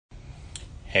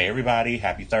Hey everybody,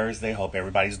 happy Thursday. Hope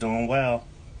everybody's doing well.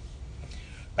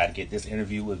 About to get this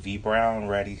interview with V Brown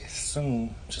ready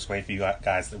soon. Just waiting for you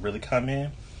guys to really come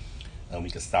in and we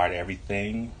can start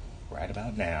everything right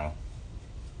about now.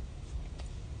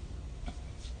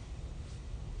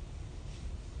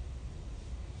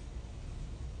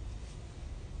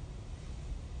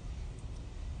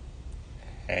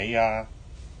 Hey y'all.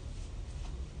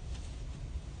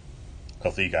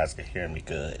 Hopefully you guys can hear me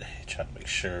good. Trying to make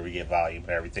sure we get volume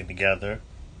and everything together.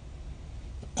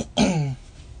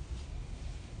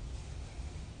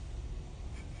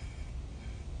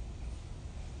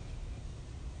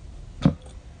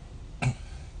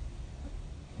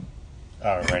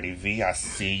 Alrighty, V, I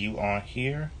see you on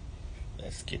here.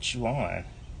 Let's get you on.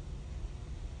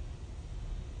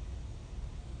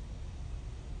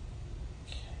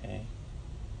 Okay.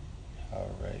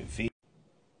 Alright, V.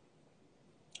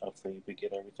 Hopefully we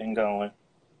get everything going.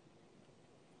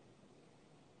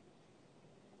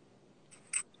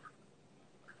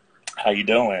 How you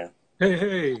doing?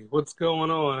 Hey, what's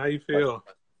going on? How you feel?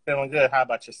 Feeling good. How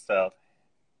about yourself?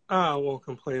 I won't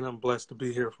complain. I'm blessed to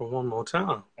be here for one more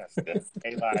time. That's good.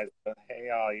 Hey, Liza. Hey,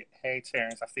 all. Hey,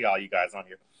 Terrence. I see all you guys on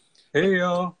here. Hey,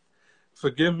 y'all.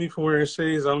 Forgive me for wearing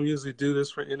shades. I don't usually do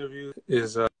this for interviews.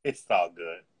 It's all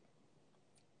good.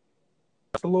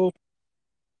 It's a little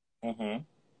Mm-hmm.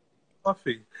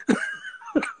 puffy.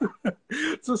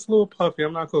 It's just a little puffy.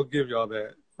 I'm not gonna give y'all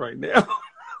that right now.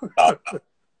 Oh,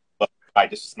 but right,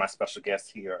 this is my special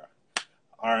guest here,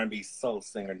 R&B soul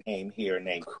singer named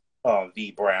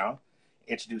V Brown.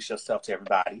 Introduce yourself to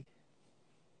everybody.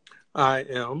 I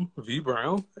am V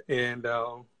Brown, and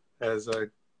as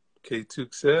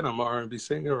KTookes said, I'm an R&B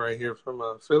singer right here from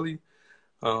Philly.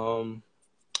 I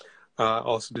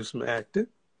also do some acting.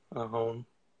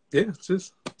 Yeah, it's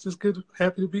just good.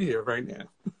 Happy to be here right now.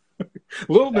 A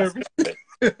little That's nervous.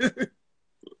 good.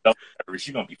 Don't worry,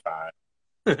 you're gonna be fine.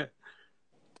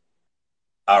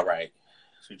 All right.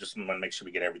 So we just want to make sure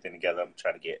we get everything together. I'm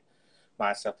trying to get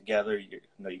myself together. You're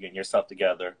getting yourself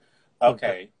together.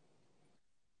 Okay.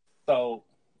 So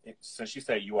since you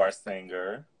said you are a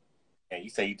singer and you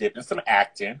say you did some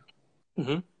acting,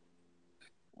 Mm-hmm.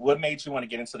 what made you want to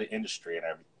get into the industry and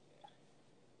everything?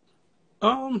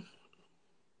 Um,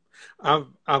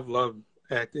 I've loved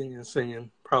acting and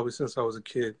singing probably since I was a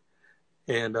kid,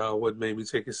 and what made me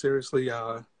take it seriously,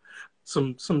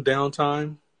 some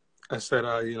downtime. I said,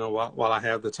 while I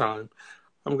have the time,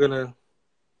 I'm gonna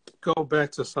go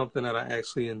back to something that I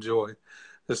actually enjoy,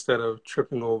 instead of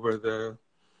tripping over the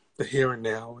here and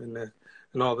now and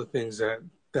all the things that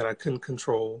I couldn't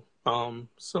control.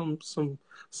 Some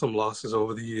losses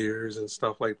over the years and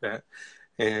stuff like that.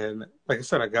 And like I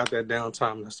said, I got that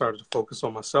downtime and I started to focus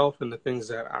on myself and the things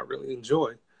that I really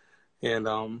enjoy. And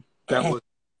that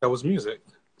was music.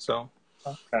 So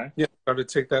Okay. yeah, I started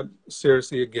to take that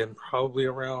seriously again, probably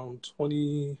around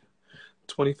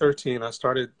 2013. I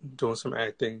started doing some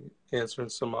acting, answering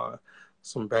some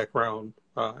background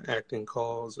acting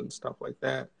calls and stuff like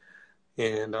that.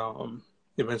 And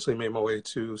eventually made my way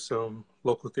to some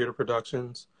local theater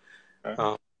productions, Okay.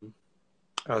 um,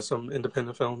 some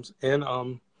independent films, and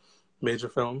major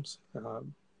films. Any,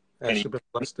 Actually been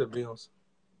blessed to be on.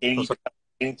 any,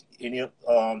 any of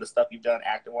the stuff you've done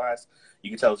acting wise, you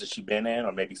can tell us that you've been in,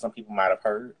 or maybe some people might have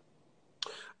heard.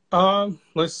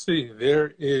 Let's see.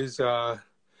 There is. I'm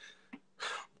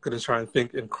gonna try and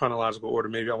think in chronological order.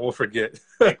 Maybe I won't forget.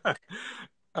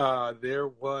 There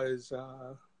was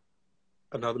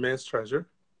Another Man's Treasure.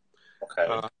 Okay.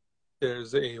 Uh,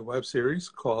 there's a web series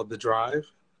called The Drive.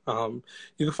 You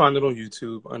can find it on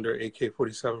YouTube under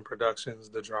AK-47 Productions,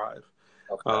 The Drive.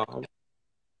 Okay. Um,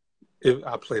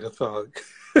 I played a thug.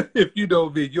 If you know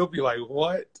me, you'll be like,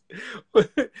 "What?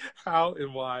 How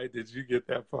and why did you get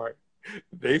that part?"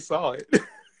 They saw it.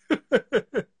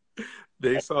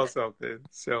 They saw something.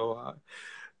 So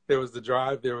there was The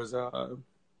Drive. There was a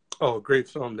great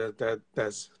film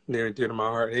that's near and dear to my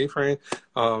heart. Hey, Frank,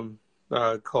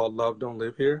 called Love Don't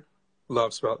Live Here.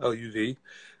 Love spelled Luv,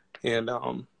 and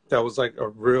that was like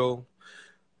that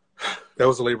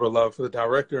was a labor of love for the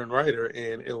director and writer,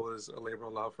 and it was a labor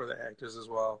of love for the actors as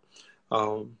well.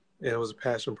 And it was a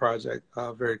passion project,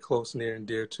 very close, near, and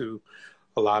dear to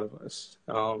a lot of us.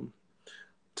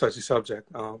 Touchy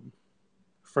subject,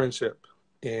 friendship,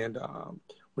 and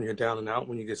when you're down and out,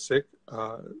 when you get sick,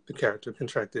 the character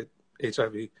contracted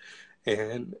HIV,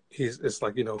 and it's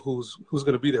like, who's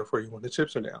going to be there for you when the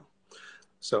chips are down.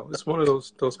 So it's one of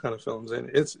those kind of films, and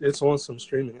it's on some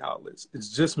streaming outlets. It's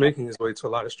just making its way to a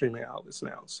lot of streaming outlets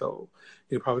now. So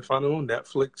you'll probably find it on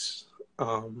Netflix.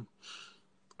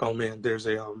 Oh man, there's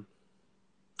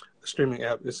streaming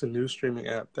app. It's a new streaming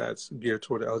app that's geared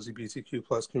toward the LGBTQ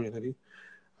plus community.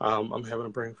 I'm having a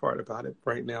brain fart about it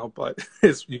right now, but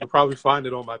you can probably find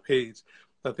it on my page.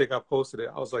 I think I posted it.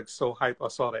 I was like so hyped. I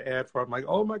saw the ad for it. I'm like,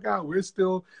 oh my God, we're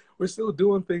still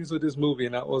doing things with this movie.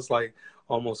 And that was like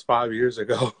almost 5 years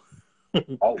ago.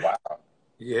 Oh wow.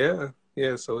 Yeah.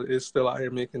 Yeah. So it's still out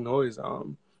here making noise.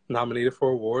 Nominated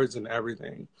for awards and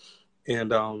everything.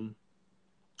 And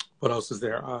what else is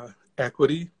there?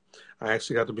 Equity. I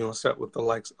actually got to be on set with the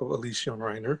likes of Alicia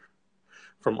Reiner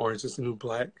from Orange is the New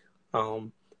Black.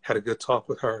 Had a good talk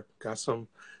with her. Got some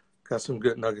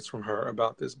good nuggets from her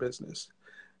about this business.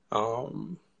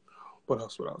 What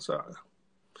else?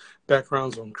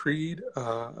 Backgrounds on Creed.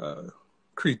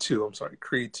 Creed 2. I'm sorry,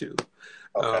 Creed 2.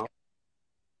 Okay.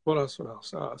 What else?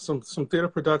 Some theater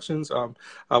productions.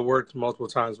 I worked multiple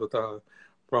times with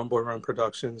Run Boy Run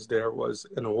Productions. There was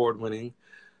an award-winning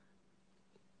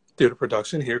theater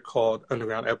production here called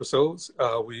Underground Episodes.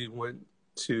 We went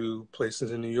to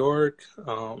places in New York,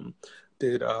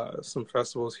 did some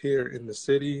festivals here in the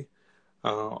city.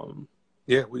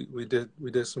 Yeah, we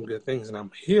did some good things, and I'm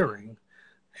hearing,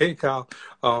 hey Kyle,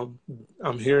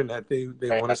 I'm hearing that they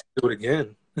want us to do it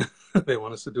again. They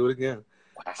want us to do it again.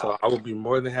 Wow. So I would be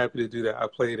more than happy to do that. I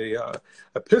played a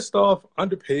pissed off,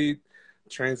 underpaid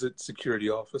transit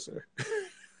security officer.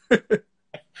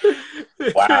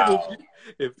 Wow.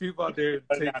 If people out there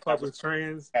take public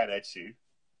trans, mad at you.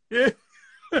 Yeah.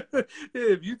 Yeah,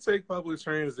 if you take public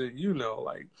transit,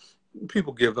 like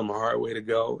people give them a hard way to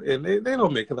go, and they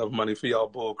don't make enough money for y'all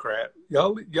bull crap.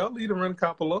 Y'all leave the rent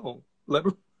cop alone.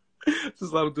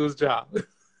 Just let him do his job.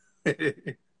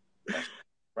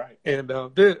 Right. And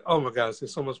oh my gosh,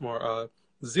 there's so much more.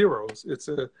 Zeros. It's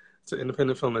an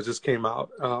independent film that just came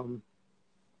out.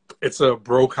 It's a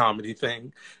bro comedy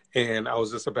thing, and I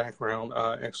was just a background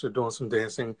extra doing some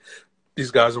dancing.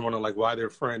 These guys are wondering like why their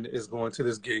friend is going to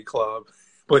this gay club,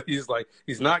 but he's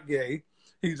not gay.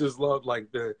 He just loved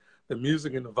like the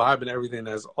music and the vibe and everything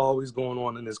that's always going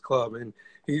on in this club, and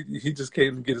he just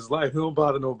came to get his life. He don't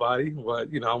bother nobody, but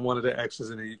I'm one of the extras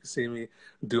in it. You can see me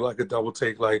do like a double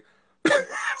take, like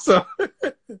so.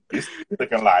 You're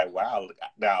looking like wow.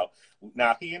 Now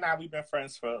he and I, we've been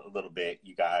friends for a little bit,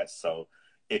 you guys. So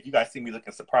if you guys see me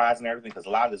looking surprised and everything, because a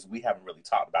lot of this we haven't really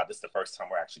talked about. This is the first time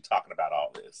we're actually talking about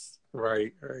all this.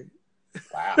 Right.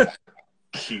 Wow.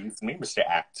 Excuse me, Mr.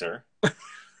 Actor.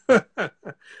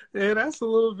 Yeah, that's a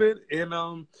little bit. And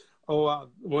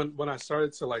when I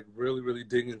started to like really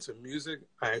dig into music,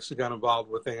 I actually got involved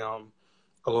with a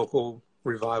local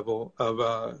revival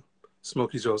of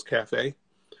Smokey Joe's Cafe.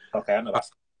 Okay, I know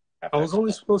that's. I was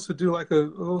only supposed to do like a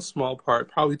little small part,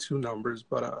 probably 2 numbers,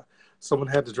 but someone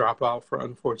had to drop out for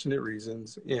unfortunate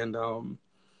reasons, and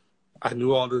I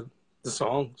knew all the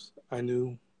songs. I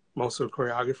knew most of the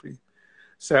choreography.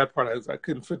 Sad part is I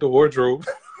couldn't fit the wardrobe,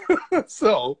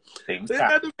 so they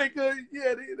had to make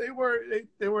they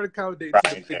weren't accommodating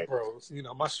to the big bros.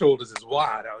 My shoulders is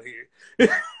wide out here.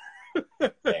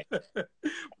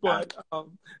 But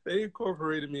they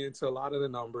incorporated me into a lot of the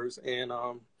numbers, and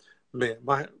man,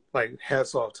 my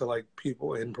hats off to like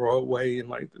people in Broadway and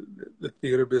like the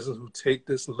theater business who take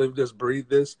this, live this, breathe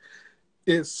this.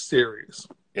 It's serious.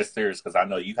 It's serious because I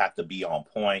know you have to be on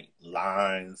point,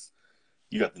 lines.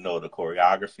 You have to know the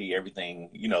choreography, everything.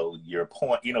 Your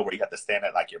point. Where you have to stand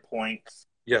at like your points.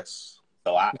 Yes.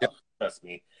 So trust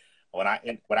me. When I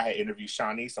had interviewed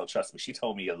Shawnee, so trust me, she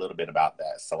told me a little bit about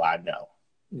that, so I know.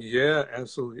 Yeah,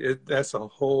 absolutely. That's a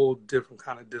whole different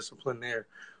kind of discipline there.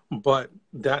 But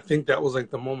I think that was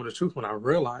like the moment of truth when I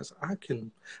realized I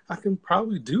can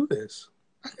probably do this.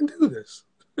 I can do this.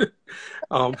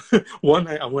 One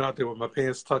night I went out there with my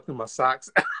pants tucked in my socks.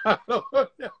 I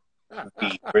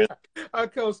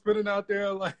come spinning out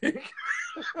there like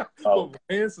my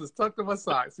pants is tucked in my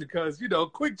socks because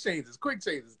quick changes.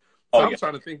 So I'm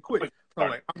trying to think quick. So I'm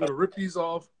like, I'm gonna rip these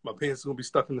off. My pants are gonna be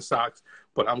stuck in the socks,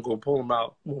 but I'm gonna pull them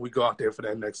out when we go out there for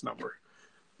that next number.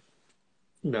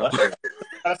 No.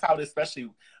 That's how it is, especially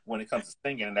when it comes to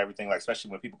singing and everything. Like,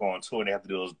 especially when people go on tour and they have to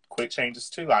do those quick changes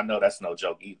too. I know that's no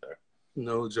joke either.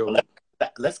 No joke.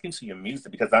 Let's get to your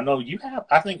music because I know you have.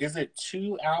 I think is it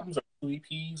 2 albums or 2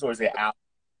 EPs or is it album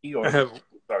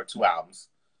or 2 albums?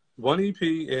 1 EP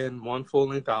and 1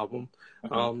 full-length album.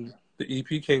 Mm-hmm. The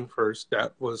EP came first.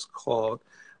 That was called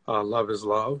Love Is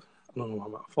Love. I don't know why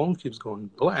my phone keeps going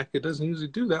black. It doesn't usually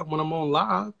do that when I'm on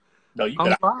live. No,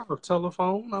 I'm live.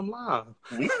 Telephone. I'm live.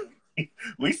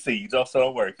 We see you. So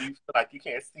don't worry. If you feel like you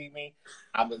can't see me,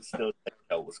 I'm gonna still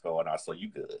know what's going on. So you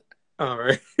good. All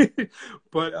right.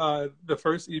 But the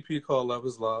first EP called Love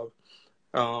Is Love,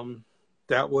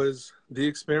 that was the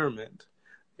experiment.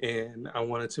 and I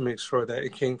wanted to make sure that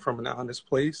it came from an honest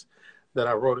place, that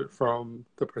I wrote it from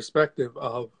the perspective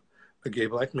of a gay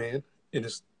black man in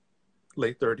his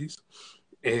late 30s.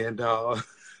 And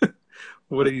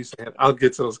what are you saying? I'll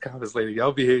get to those comments later.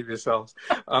 Y'all behave yourselves.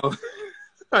 Um,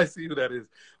 I see who that is.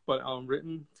 But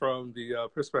written from the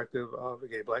perspective of a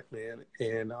gay black man.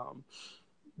 And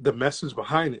the message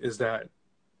behind it is that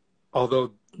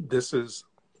although this is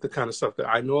the kind of stuff that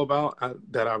I know about,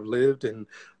 that I've lived and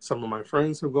some of my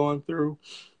friends have gone through,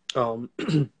 um,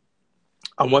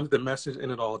 I wanted the message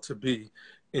in it all to be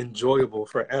enjoyable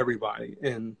for everybody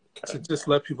and to just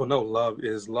let people know love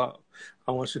is love.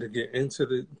 I want you to get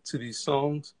into these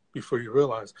songs before you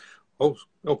realize, oh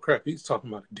crap, he's talking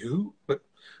about a dude. But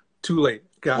too late,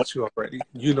 got you already.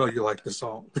 You know you like the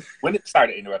song.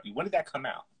 Sorry to interrupt you. When did that come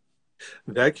out?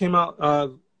 That came out.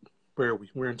 Where are we?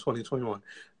 We're in 2021.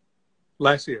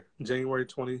 Last year, January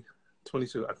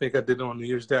 2022. I think I did it on New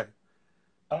Year's Day.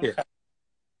 Okay. Yeah.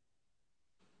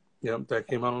 Yep, that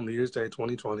came out on New Year's Day,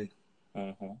 2020.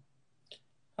 Mm-hmm.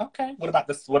 Okay. What about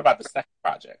this? What about the second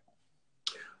project?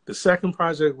 The second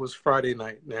project was Friday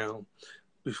Night. Now,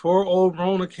 before old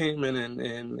Rona came in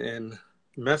and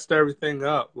messed everything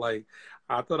up, like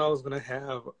I thought I was gonna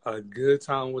have a good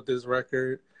time with this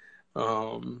record.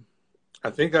 I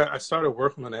think I started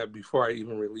working on that before I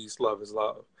even released Love Is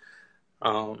Love.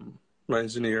 My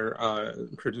engineer,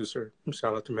 producer,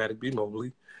 shout out to Maddie B.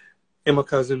 Mobley, and my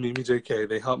cousin Mimi JK.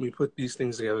 They helped me put these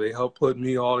things together. They helped put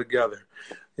me all together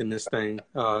in this thing.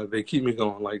 They keep me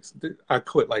going. Like I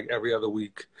quit like every other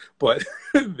week, but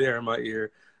they're in my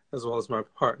ear, as well as my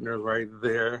partner right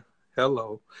there.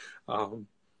 Hello.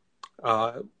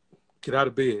 Get out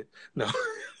of bed. No.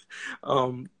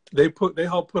 They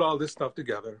helped put all this stuff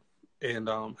together and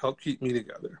help keep me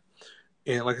together.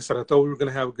 And like I said, I thought we were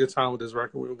going to have a good time with this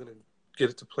record. We were going to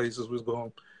get it to places. We was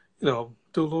going, do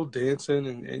a little dancing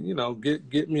and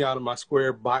get me out of my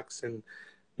square box. And,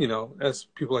 as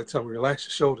people like tell me, relax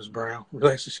your shoulders, Brown.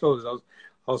 Relax your shoulders.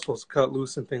 I was supposed to cut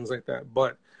loose and things like that.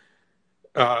 But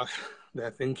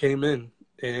that thing came in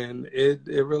and it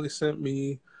really sent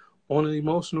me on an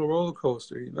emotional roller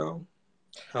coaster,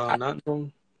 not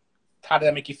knowing. How did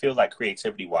that make you feel, like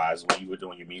creativity-wise, when you were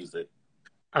doing your music?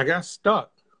 I got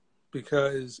stuck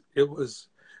because it was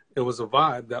a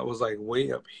vibe that was like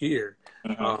way up here,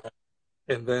 Mm-hmm.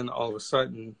 and then all of a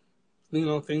sudden,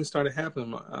 things started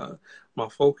happening. My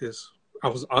focus, I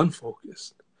was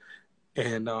unfocused,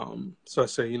 and so I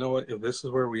said, you know what? If this is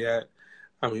where we at,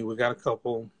 I mean, we got a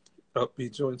couple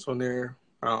upbeat joints on there.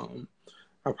 I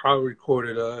probably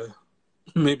recorded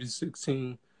maybe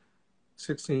 16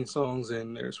 songs,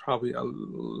 and there's probably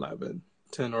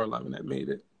 10 or 11 that made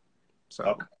it.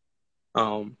 So,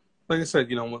 Okay. like I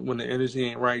said, when the energy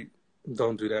ain't right,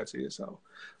 don't do that to yourself.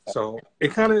 So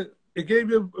it gave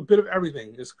you a bit of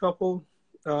everything. It's a couple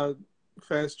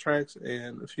fast tracks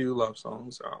and a few love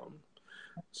songs.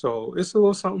 So it's a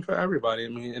little something for everybody. I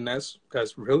mean, and that's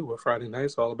really what Friday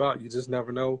Night's all about. You just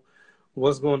never know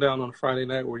what's going down on a Friday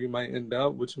night, where you might end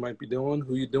up, what you might be doing,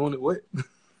 who you're doing it with.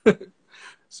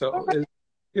 So,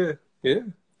 yeah.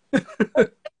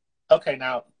 Okay,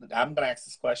 now I'm gonna ask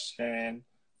this question,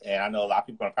 and I know a lot of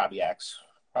people are probably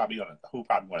want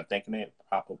to think of it,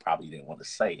 probably didn't want to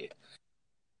say it.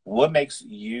 What makes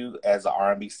you, as an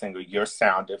R&B singer, your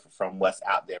sound different from what's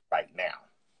out there right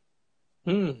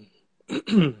now?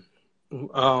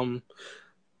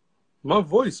 My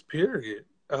voice, period.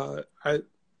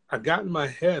 I got in my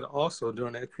head also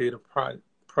during that creative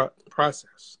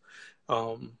process.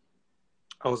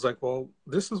 I was like, well,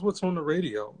 this is what's on the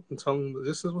radio. I'm telling them,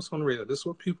 this is what's on the radio. This is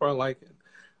what people are liking.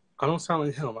 I don't sound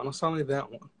like him. I don't sound like that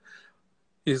one.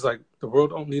 He's like, the world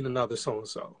don't need another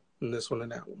so-and-so and this one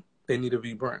and that one. They need to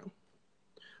be Brown.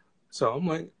 So I'm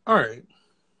like, all right,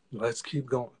 let's keep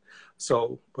going.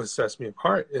 So what sets me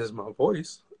apart is my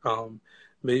voice.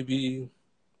 Maybe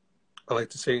I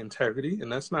like to say integrity,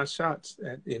 and that's not shots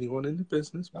at anyone in the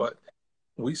business, but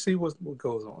we see what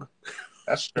goes on.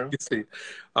 That's true. You see,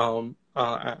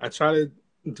 I try to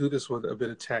do this with a bit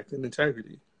of tact and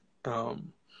integrity.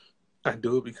 I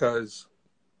do it because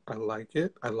I like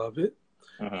it, I love it,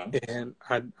 and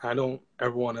I don't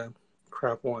ever want to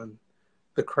crap on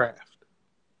the craft.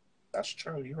 That's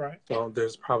true. You're right. So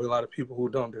there's probably a lot of people who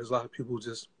don't. There's a lot of people who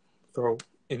just throw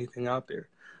anything out there.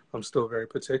 I'm still very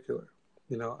particular.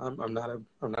 I'm not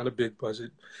a big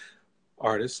budget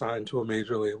artist signed to a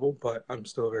major label, but I'm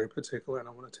still very particular, and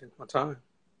I want to take my time.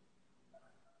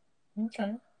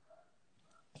 Okay.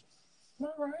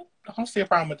 All right. I don't see a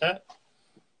problem with that.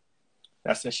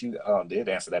 Now, since you did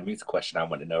answer that music question, I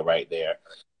want to know right there.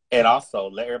 And also,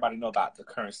 let everybody know about the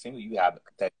current single you have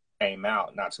that came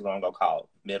out not too long ago called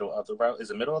Middle of the Road. Is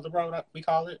it Middle of the Road we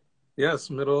call it? Yes,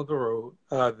 Middle of the Road.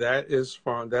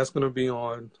 That's going to be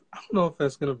on, I don't know if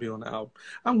that's going to be on the album.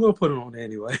 I'm going to put it on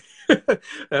anyway.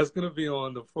 That's going to be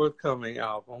on the forthcoming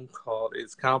album called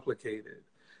It's Complicated.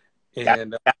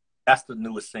 And That's the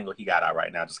newest single he got out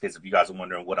right now, just in case if you guys are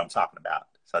wondering what I'm talking about.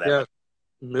 So yeah,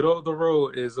 Middle of the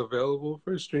Road is available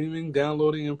for streaming,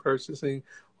 downloading, and purchasing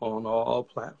on all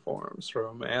platforms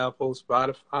from Apple,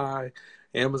 Spotify,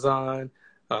 Amazon,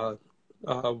 uh,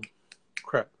 uh,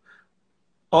 crap.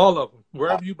 All of them.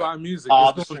 Wherever you buy music,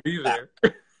 it's going to be there.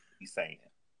 He's saying.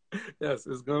 Yes,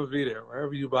 it's going to be there.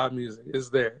 Wherever you buy music, it's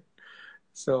there.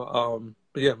 So,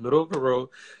 but yeah, Middle of the Road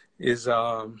is,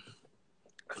 I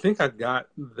think I got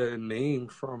the name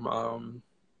from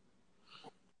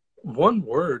one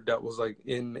word that was like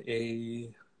in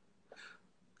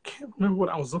can't remember what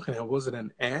I was looking at. Was it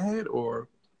an ad, or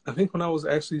I think when I was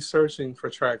actually searching for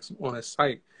tracks on a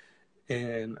site,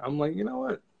 and I'm like, you know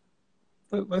what?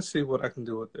 Let's see what I can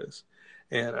do with this.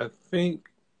 And I think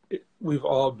we've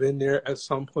all been there at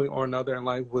some point or another in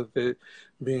life, with it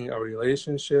being a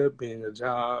relationship, being a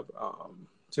job,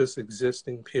 just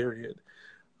existing, period.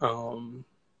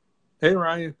 Hey,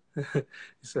 Ryan. He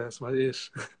said, that's my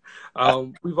ish.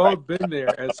 We've all been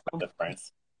there at some point.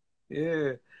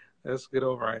 Yeah, that's good,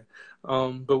 all right.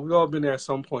 But we've all been there at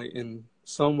some point in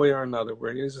some way or another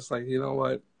where it's just like, you know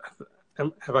what?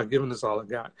 Have I given this all I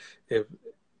got? If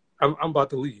I'm about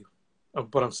to leave,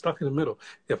 but I'm stuck in the middle.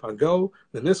 If I go,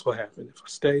 then this will happen. If I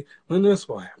stay, then this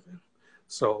will happen.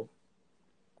 So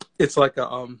it's like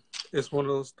it's one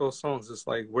of those songs. It's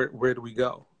like, where do we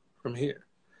go from here?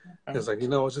 It's like,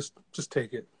 just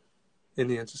take it. In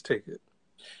the end, just take it.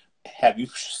 Have you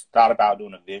thought about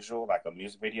doing a visual, like a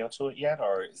music video to it yet,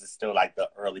 or is it still like the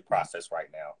early process right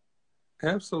now?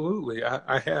 Absolutely,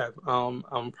 I have.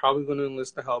 I'm probably going to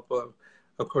enlist the help of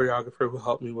a choreographer who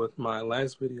helped me with my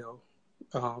last video,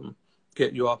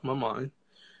 Get You Off My Mind.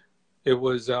 It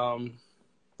was,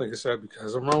 like I said,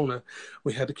 because of Rona,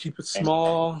 we had to keep it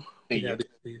small. We had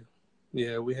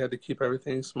to keep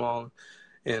everything small.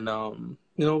 And,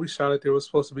 we shot it. There was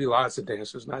supposed to be lots of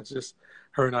dancers, not just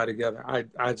her and I together.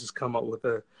 I just come up with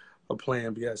a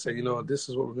plan B. I say, this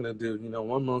is what we're going to do.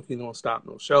 One monkey, no stop,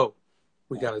 no show.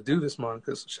 We got to do this,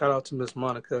 Monica. So shout out to Miss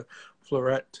Monica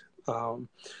Florette.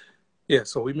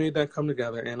 So we made that come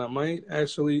together. And I might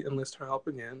actually enlist her help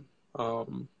again.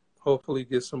 Hopefully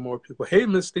get some more people. Hey,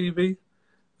 Miss Stevie.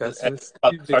 That's Miss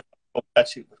Stevie.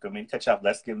 Let's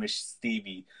give Miss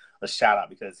Stevie a shout out,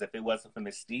 because if it wasn't for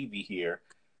Miss Stevie here,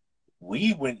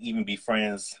 we wouldn't even be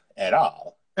friends at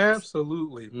all.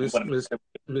 Absolutely. Miss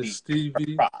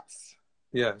Stevie.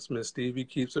 Yes, Miss Stevie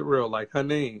keeps it real, like her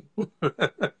name.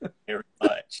 Very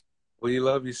much. We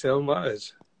love you so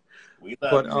much. We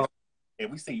love you.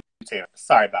 And we see you, Terrence.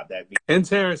 Sorry about that. And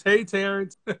Terrence. Hey,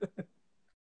 Terrence.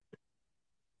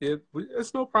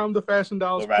 It's no problem. The Fashion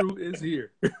Dolls crew is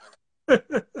here.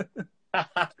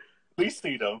 We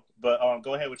see them, but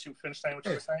go ahead. Would you finish saying what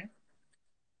you were saying?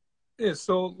 Yeah,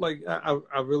 so like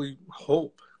I really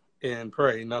hope and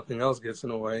pray nothing else gets in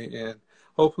the way, and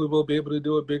hopefully we'll be able to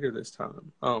do it bigger this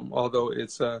time. Although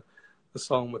it's a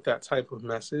song with that type of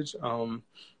message. I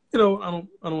don't want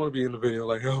to be in the video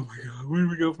like, oh my God, where do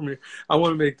we go from here? I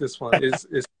want to make this fun. It's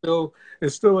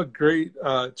still a great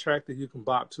track that you can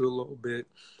bop to a little bit.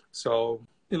 So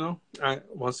I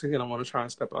want to try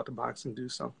and step out the box and do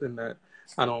something that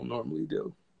I don't normally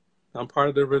do. I'm part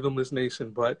of the Rhythmless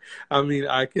Nation, but I mean,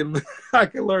 I can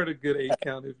learn a good 8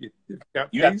 count if you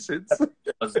got patience.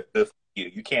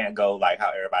 You can't go like how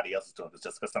everybody else is doing. It's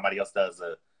just because somebody else does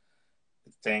a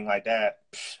thing like that,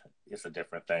 it's a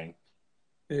different thing.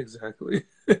 Exactly.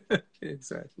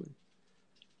 Exactly.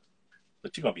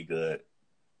 But you're gonna be good.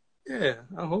 Yeah,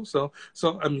 I hope so.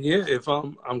 So if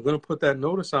I'm gonna put that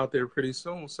notice out there pretty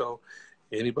soon. So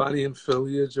anybody in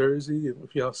Philly or Jersey,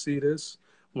 if y'all see this,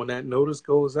 when that notice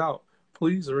goes out,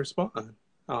 please respond.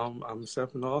 I'm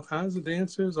accepting all kinds of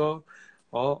dancers, all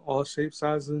shapes,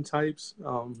 sizes, and types,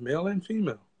 male and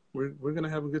female. We're gonna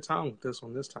have a good time with this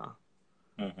one this time.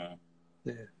 Mm-hmm.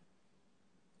 Yeah.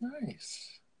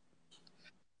 Nice.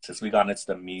 Since we got into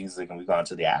the music and we got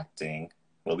into the acting,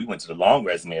 well, we went to the long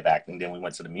resume of acting, then we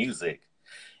went to the music.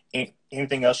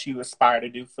 Anything else you aspire to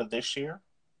do for this year?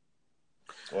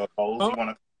 Or goals you want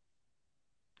to?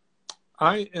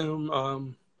 I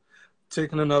am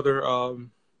taking another, not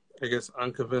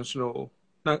unconventional,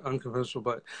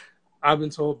 but I've been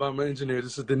told by my engineer,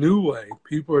 this is the new way.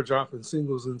 People are dropping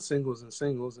singles and singles and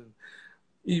singles and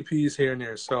EPs here and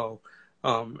there. So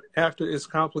after It's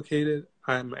Complicated,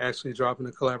 I'm actually dropping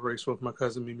a collaboration with my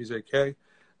cousin, Mimi J.K.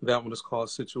 That one is called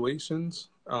Situations.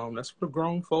 That's for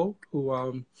grown folk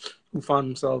who find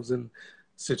themselves in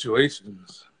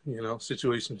situations,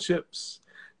 situationships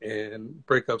and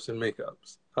breakups and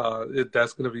makeups.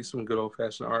 That's going to be some good old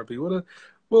fashioned R&B with a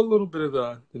little bit of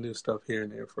the new stuff here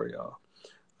and there for y'all.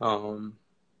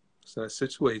 So that's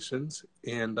Situations,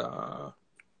 and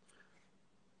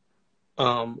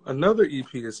another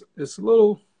EP is a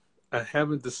little. I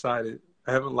haven't decided.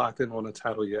 I haven't locked in on a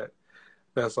title yet.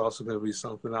 That's also going to be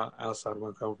something outside of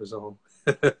my comfort zone.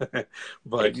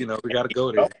 But we got to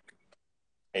go there.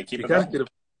 Hey, keep You it got going.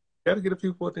 to get the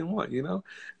people what they want,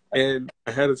 And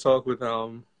I had a talk with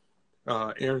Aaron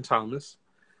Thomas,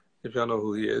 if y'all know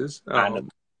who he is.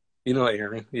 You know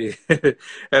Aaron. Yeah. I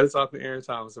had to talk with Aaron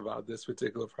Thomas about this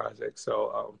particular project.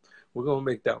 So we're gonna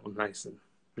make that one nice and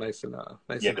hot.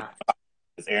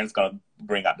 Because Aaron's gonna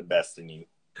bring out the best in you.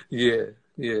 Yeah.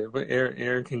 But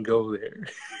Aaron can go there.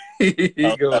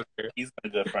 He goes there. He's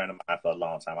been a good friend of mine for a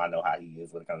long time. I know how he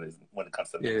is when it comes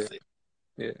to music.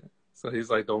 Yeah. So he's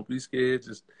like, don't be scared.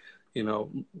 Just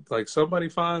like somebody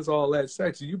finds all that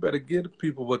sexy, you better give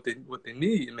people what they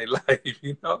need in their life.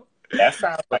 That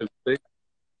sounds like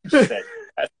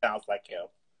that sounds like him.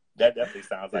 That definitely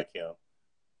sounds like him.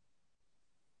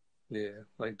 Yeah,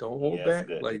 like don't hold back.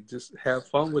 Like just have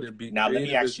fun with it. Be now. Let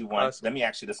me ask you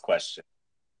this question: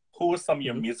 who are some of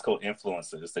your musical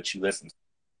influences that you listen to?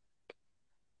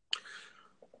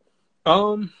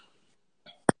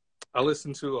 I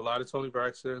listen to a lot of Tony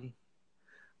Braxton.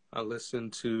 I listen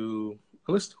to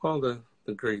all the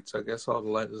greats. I guess all the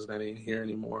legends that ain't here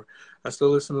anymore. I still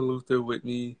listen to Luther,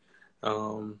 Whitney.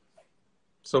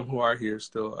 Some who are here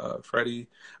still. Freddie.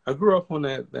 I grew up on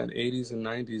that 80s and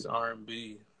 90s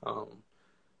R&B.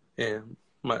 And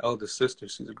my eldest sister,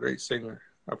 she's a great singer.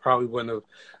 I probably wouldn't have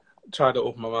tried to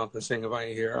open my mouth and sing if I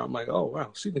ain't here. I'm like, oh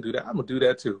wow, she can do that. I'm gonna do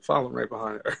that too. Following right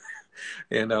behind her.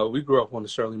 And we grew up on the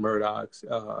Shirley Murdochs.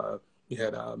 You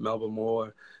had Melba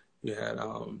Moore. You had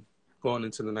going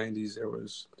into the 90s. There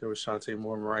was Shantae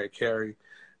Moore, Mariah Carey,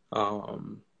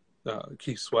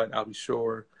 Keith Sweat, I'll Be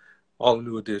Sure, all the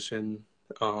New Edition.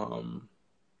 Some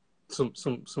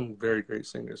very great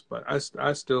singers, but I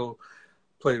still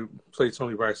play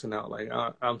Tony Braxton out. Like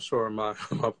I'm sure my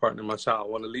partner, my child,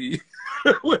 want to leave.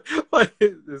 Like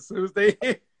as soon as they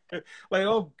hit, like,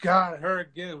 oh God, her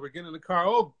again. We're getting in the car.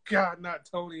 Oh God, not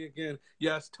Tony again.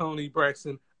 Yes, Tony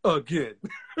Braxton again.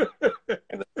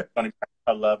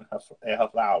 I love her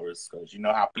flowers because you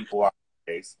know how people are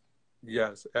nowadays.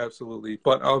 Yes, absolutely.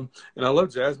 But and I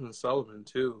love Jasmine Sullivan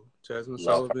too. Jasmine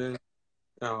Sullivan,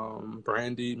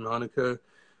 Brandy, Monica.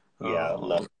 Yeah,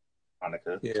 love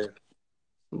Monica. Yeah.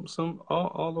 Some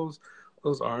all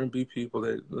those R&B people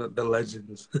the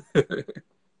legends.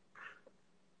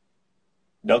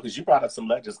 No, because you brought up some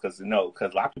legends. Because a lot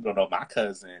of people don't know my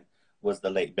cousin was the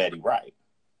late Betty Wright.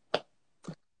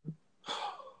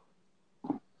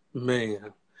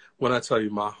 Man, when I tell you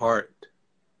my heart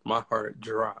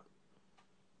dropped.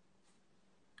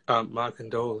 My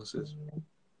condolences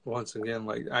once again.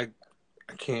 Like I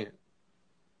couldn't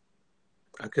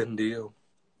deal.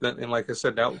 And like I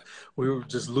said, that we were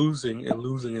just losing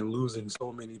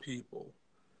so many people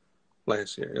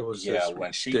last year. It was just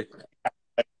when ridiculous.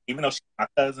 Even though she's my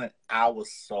cousin, I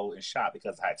was so in shock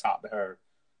because I talked to her,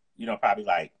 probably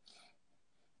like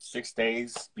 6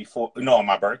 days before, on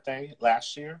my birthday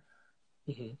last year.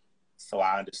 Mm-hmm. So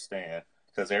I understand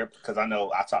because I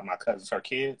know I talked to my cousins, her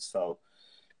kids, so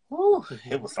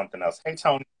it was something else. Hey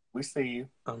Tony, we see you.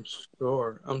 I'm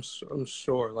sure.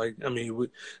 Like I mean,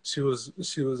 she was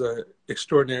an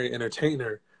extraordinary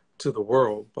entertainer to the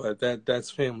world, but that's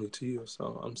family to you.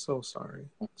 So I'm so sorry.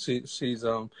 She's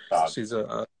a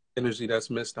energy that's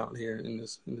missed out here in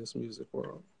this music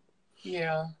world.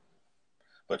 Yeah,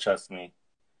 but trust me,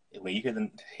 when you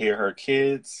can hear her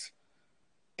kids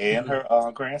and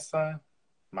her grandson,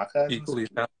 my cousins, equally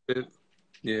talented.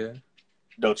 Yeah.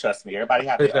 Don't trust me. Everybody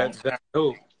have their own. That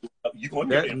note. You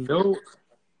gonna hear that note,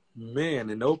 man,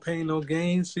 and no pain, no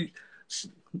gain.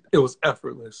 It was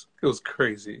effortless. It was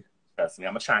crazy. Trust me.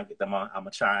 I'm gonna try and get them on. I'm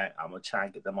gonna try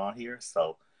and get them on here.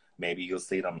 So maybe you'll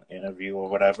see them interview or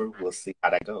whatever. We'll see how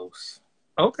that goes.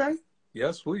 Okay.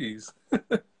 Yes, please.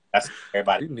 That's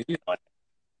everybody need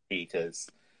because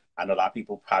I know a lot of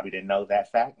people probably didn't know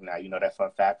that fact. Now you know that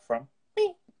fun fact from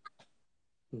me.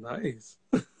 Nice.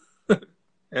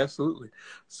 Absolutely.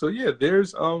 So yeah,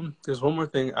 there's one more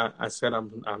thing I said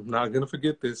I'm not gonna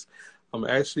forget this. I'm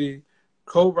actually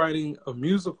co-writing a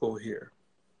musical here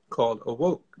called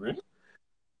Awoke. Really?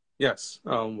 Yes.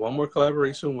 One more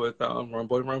collaboration with Run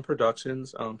Boy Run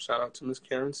Productions. Shout out to Miss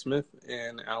Karen Smith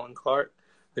and Alan Clark.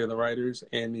 They're the writers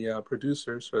and the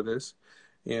producers for this.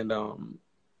 And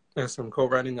Yes, I'm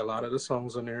co-writing a lot of the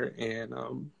songs on there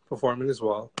and performing as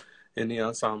well in the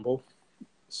ensemble.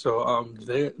 So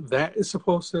that is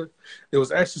supposed to. It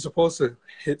was actually supposed to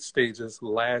hit stages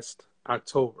last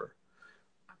October,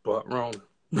 but wrong.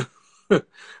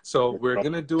 So we're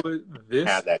gonna do it Have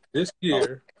this that. this Oh,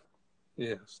 year.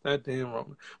 Yes, that damn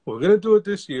wrong. We're gonna do it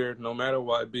this year, no matter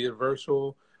what, be it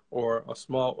virtual or a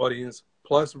small audience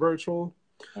plus virtual.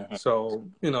 mhm. So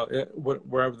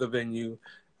wherever the venue,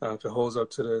 if it holds up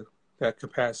to that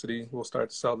capacity, we'll start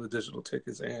to sell the digital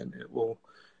tickets, and it will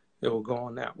go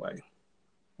on that way.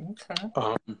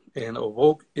 Okay. And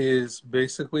Evoke is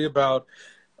basically about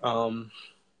um,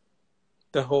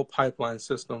 the whole pipeline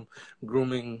system,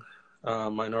 grooming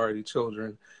minority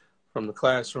children from the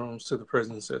classrooms to the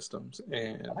prison systems,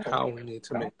 and Oh, how we need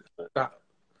to make this stop.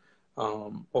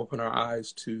 Open our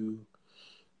eyes to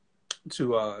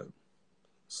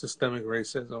systemic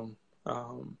racism,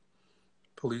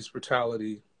 police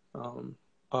brutality,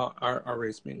 our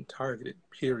race being targeted,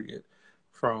 period,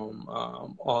 from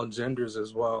all genders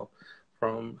as well,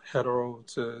 from hetero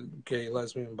to gay,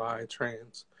 lesbian, bi,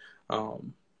 trans.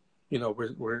 Um,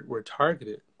 we're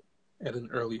targeted at an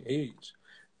early age,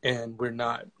 and we're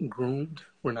not groomed,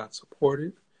 we're not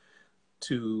supported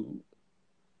to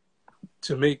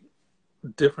make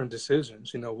different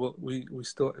decisions. We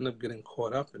still end up getting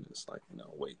caught up in this. Like,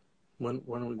 wait, when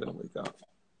are we gonna wake up?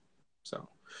 So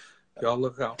y'all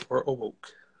look out for Awoke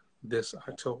this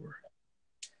October.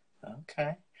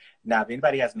 okay. Now, if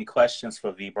anybody has any questions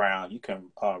for V Brown, you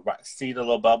can see the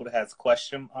little bubble that has a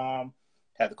question.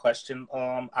 Have the question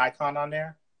icon on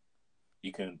there.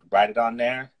 You can write it on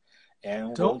there,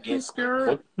 and Don't be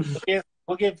scared.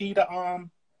 we'll get V to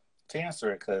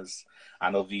answer it, because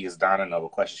I know V is dying to know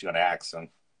what questions you're gonna ask him.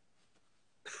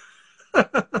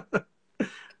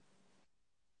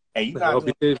 And you Y'all not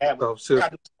doing behave bad with yourself you too.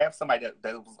 got to have somebody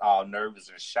that was all nervous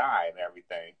and shy and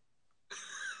everything.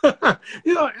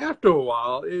 After a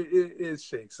while, it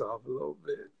shakes off a little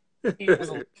He was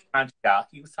a bit. little out.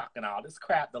 He was talking all this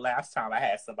crap the last time I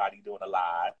had somebody doing a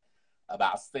live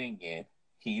about singing.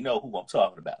 He know who I'm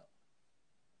talking about.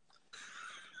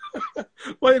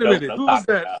 Wait a Know minute, what I'm who was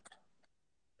talking that? about.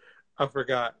 I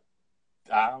forgot.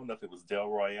 I don't know if it was Del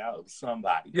Royale or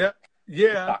somebody. Yeah, He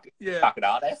yeah, yeah. talking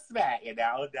all that smack, and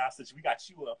now since we got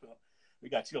you up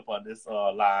on this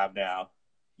live now.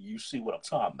 You see what I'm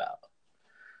talking about.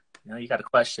 You got a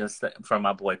question from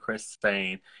my boy Chris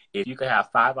saying, if you could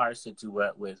have 5 artists to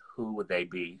duet with, who would they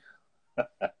be?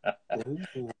 Ooh.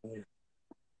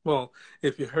 Well,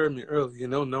 if you heard me earlier,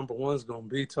 number one's gonna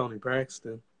be Tony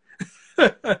Braxton.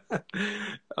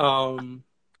 um,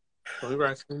 Tony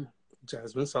Braxton,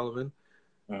 Jasmine Sullivan.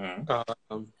 Mm-hmm.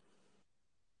 Um,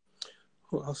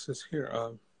 who else is here?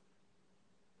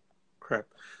 Crap.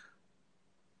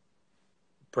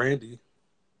 Brandy,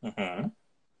 Mm-hmm.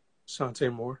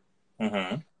 Shantae Moore,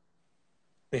 Mm-hmm.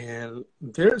 and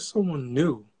there's someone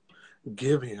new,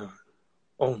 Giveon.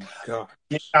 Oh my gosh,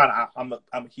 Yeah, I'm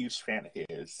a huge fan of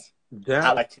his. I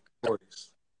that like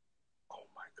voice. Oh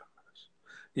my gosh.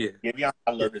 Yeah, Giveon.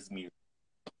 I yeah, love his music.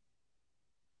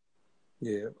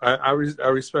 yeah. I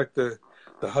respect the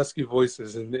husky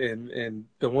voices and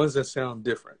the ones that sound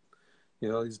different. He's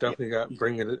Yeah. definitely got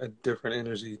bringing a different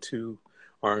energy to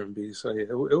R&B. So yeah,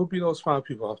 it will be those 5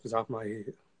 people off the top of my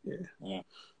head. Yeah. Mm.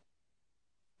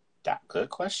 That good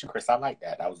question, Chris. I like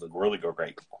that. That was a really Yeah,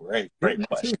 great me too.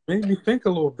 question. Made me think a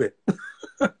little bit.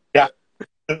 Yeah,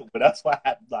 but that's why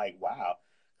I'm like, wow.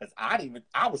 Because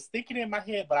I was thinking in my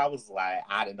head, but I was like,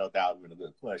 I didn't know that would be a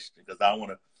good question, because I don't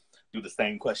want to do the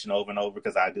same question over and over,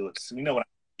 because I do it. So,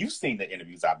 you've seen the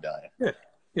interviews I've done. Yeah,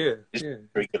 yeah, It's yeah.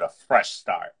 very good, a fresh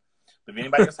start. But if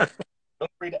anybody else, feel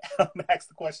free to ask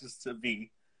the questions to V.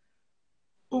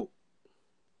 Oh,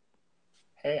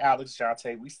 Hey, Alex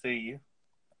Jante, we see you.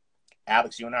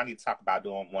 Alex, you and I need to talk about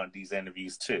doing one of these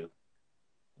interviews too.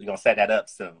 We're going to set that up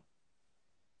soon.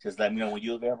 Just let me know when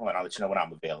you're available, and I'll let you know when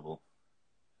I'm available.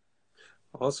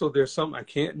 also, there's some I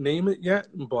can't name it yet,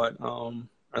 but I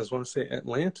just want to say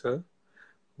Atlanta.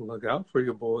 Look out for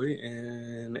your boy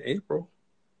in April.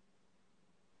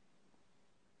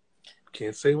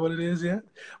 Can't say what it is yet,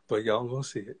 but y'all gonna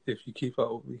see it if you keep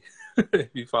up with me. If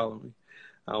you follow me,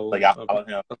 So y'all I'll follow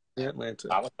him. be in Atlanta.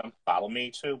 Follow him. Follow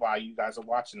me too while you guys are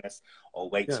watching this. Or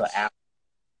wait till Yes, after.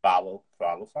 Follow.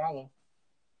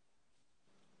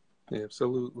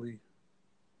 absolutely.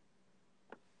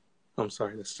 I'm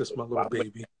sorry, that's just my little Follow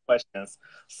baby. questions.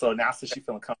 So now, since you're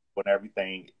feeling comfortable and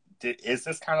everything, is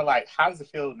this kind of like, how does it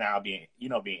feel now being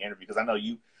interviewed? Because I know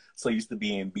you so used to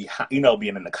being behind,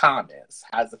 being in the comments.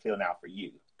 How does it feel now for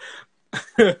you?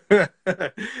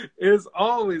 It's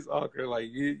always awkward. Like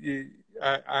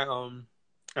I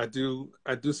I do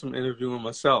some interviewing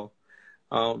myself.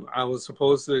 I was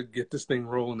supposed to get this thing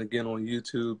rolling again on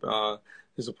YouTube.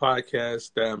 There's a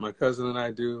podcast that my cousin and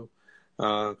I do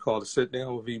called Sit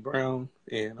Down with V Brown,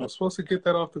 and I was supposed to get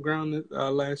that off the ground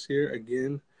last year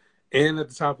again, and at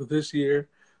the top of this year,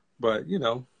 but you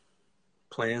know,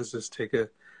 plans just take a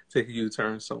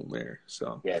U-turn somewhere.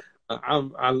 So Yeah.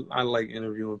 I like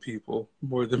interviewing people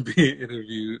more than being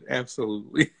interviewed.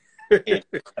 Absolutely. If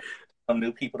some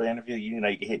new people to interview, you know,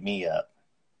 you can hit me up.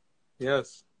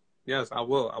 Yes. Yes, I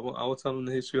will. I will tell them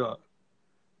to hit you up.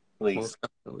 Please. Most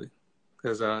definitely.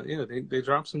 Because yeah, they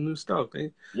drop some new stuff.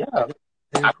 Yeah.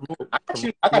 They I got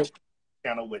your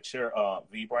channel with your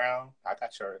V Brown. I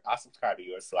subscribe to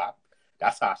yours, so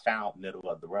that's how I found Middle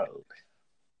of the Road.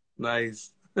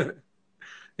 Nice.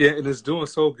 Yeah, and it's doing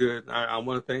so good. I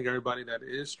want to thank everybody that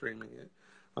is streaming it.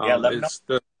 Yeah, let me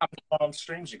know how many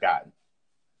streams you got.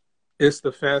 It's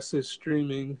the fastest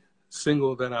streaming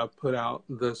single that I've put out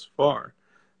thus far.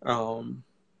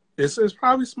 It's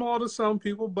probably small to some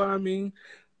people, but I mean,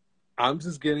 I'm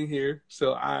just getting here.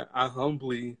 So I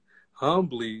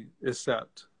humbly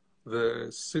accept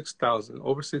the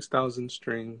over 6,000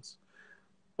 streams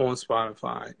on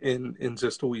Spotify in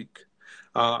just a week.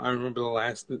 I remember the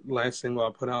last single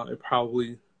I put out, it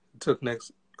probably took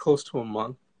close to a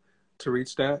month to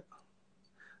reach that.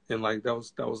 And like that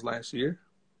was last year.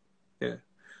 Yeah.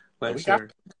 Last year.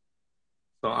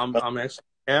 So I'm actually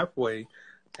halfway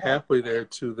there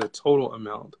to the total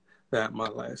amount that my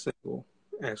last single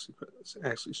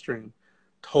actually streamed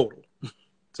total.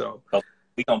 So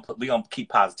we gonna keep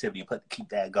positivity and keep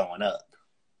that going up.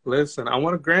 Listen, I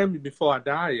want a Grammy before I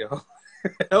die, yo.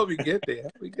 Help me get there.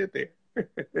 Help me get there.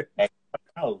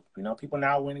 Oh, you know, people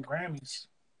now winning Grammys.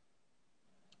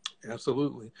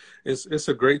 Absolutely. It's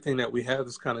a great thing that we have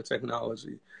this kind of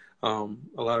technology. A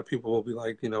lot of people will be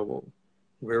like, you know, well,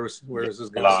 where is this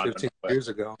guy 15 years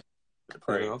ago?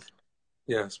 You know?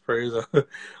 Yes, praise.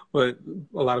 But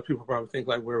a lot of people probably think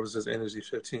like, where was this energy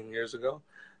 15 years ago?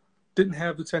 Didn't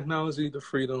have the technology, the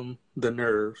freedom, the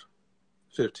nerve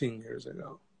 15 years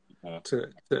ago to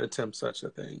attempt such a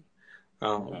thing.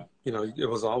 You know, it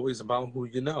was always about who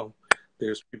you know.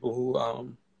 There's people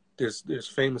who there's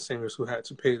famous singers who had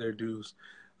to pay their dues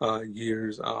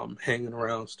years hanging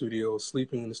around studios,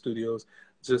 sleeping in the studios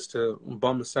just to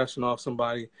bum a session off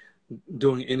somebody,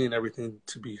 doing any and everything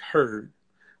to be heard.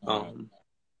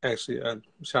 Actually,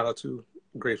 shout out to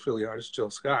great Philly artist Jill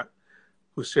Scott,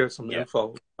 who shared some info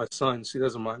with my son. She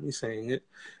doesn't mind me saying it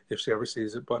if she ever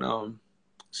sees it, but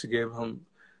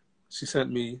she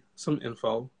sent me some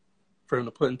info for him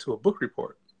to put into a book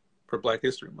report for Black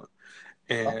History Month.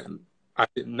 And I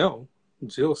didn't know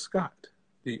Jill Scott,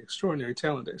 the extraordinary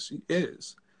talent that she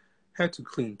is, had to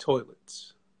clean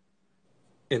toilets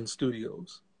in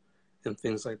studios and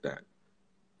things like that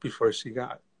before she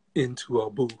got into a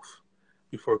booth,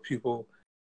 before people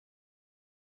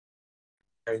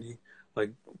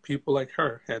like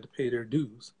her had to pay their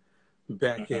dues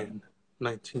back in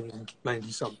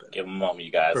 1990 something. Give them a moment,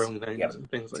 you guys. Early 90s and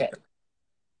things like that.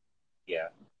 Yeah.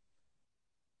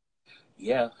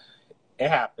 Yeah. It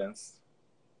happens.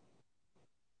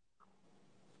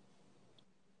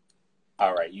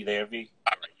 All right, you there, V?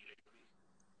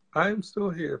 I am still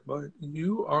here, but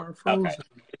you are frozen.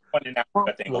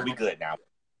 Okay. Well, we good now.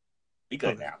 We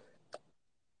good now.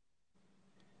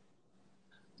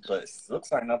 But it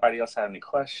looks like nobody else had any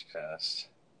questions.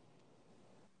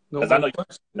 Because I know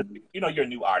you know you're a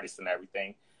new artist and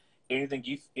everything. Anything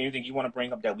you want to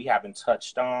bring up that we haven't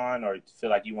touched on, or feel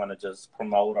like you want to just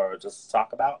promote or just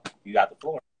talk about? You got the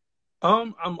floor.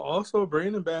 I'm also a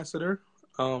brand ambassador.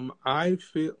 I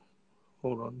feel.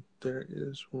 Hold on, there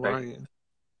is Ryan.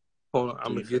 Hold on,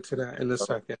 I'm gonna get to that in a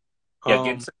second.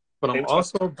 But I'm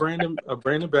also a brand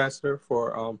ambassador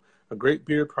for a great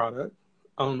beard product.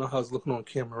 I don't know how it's looking on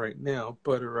camera right now,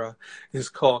 but it's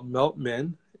called Melt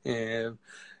Men, and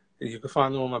you can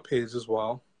find it on my page as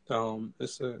well.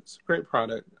 It's a great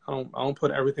product. I don't put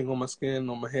everything on my skin,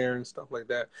 on my hair, and stuff like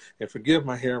that. And forgive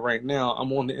my hair right now.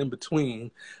 I'm on the in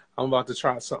between. I'm about to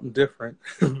try something different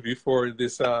before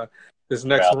this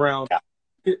next round.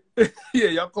 Yeah,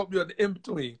 y'all caught me on the in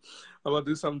between. I'm gonna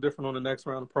do something different on the next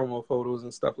round of promo photos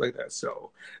and stuff like that.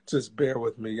 So just bear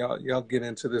with me. Y'all get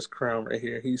into this crown right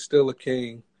here. He's still a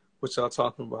king, what y'all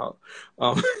talking about.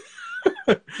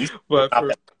 But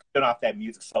Turn off that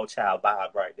Music Soul Child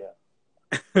vibe right there.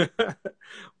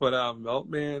 But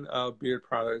Meltman beard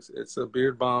products. It's a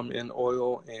beard balm in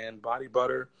oil and body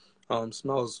butter.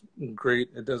 Smells great.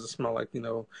 It doesn't smell like, you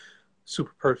know,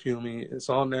 super perfumey. It's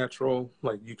all natural.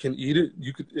 Like you can eat it.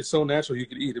 It's so natural you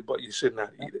could eat it, but you should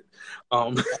not eat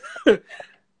it.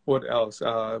 What else?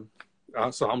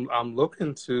 So I'm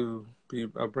looking to be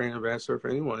a brand ambassador for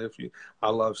anyone. I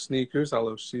love sneakers, I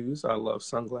love shoes, I love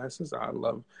sunglasses, I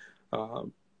love uh,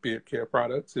 beard care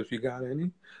products. If you got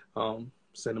any,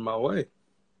 send them my way.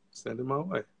 Send them my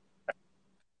way.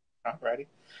 Alrighty.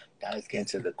 Now let's get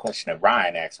into the question that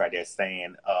Ryan asked right there,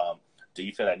 saying, "Do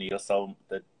you feel that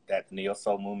that the neo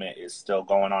soul movement is still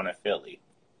going on in Philly?"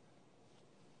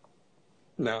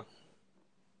 No,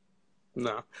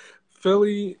 no.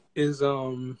 Philly is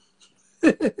I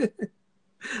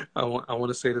want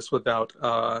to say this without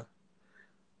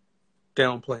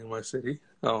downplaying my city,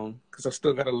 because I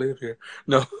still got to live here.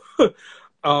 No,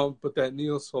 but that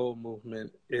neo soul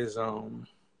movement is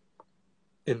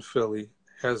in Philly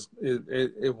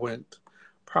it went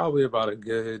probably about a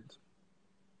good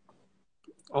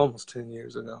almost 10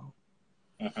 years ago.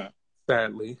 Mm-hmm.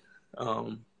 Sadly,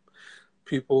 um,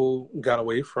 people got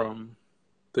away from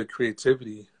the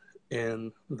creativity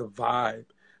and the vibe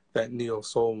that neo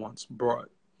soul once brought.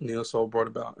 Neo soul brought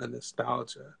about a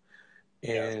nostalgia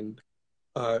Yeah. and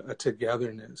a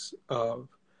togetherness of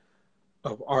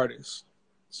artists.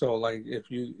 So like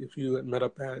if you had met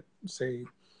up at, say,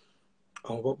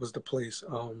 what was the place?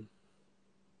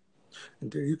 And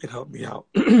there you can help me out.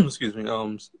 Excuse me.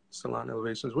 Salon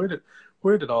Elevations.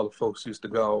 Where did all the folks used to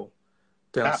go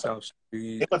down Not, South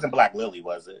Street? it wasn't Black Lily,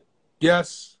 was it?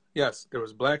 Yes, yes. There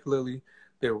was Black Lily.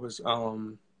 There was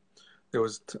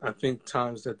I think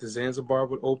times that the Zanzibar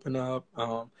would open up.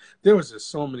 There was just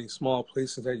so many small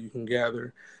places that you can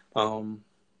gather. Um,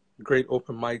 Great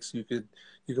open mics. You could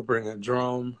bring a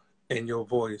drum and your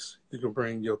voice. You could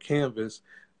bring your canvas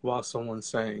while someone's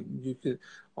sang. You could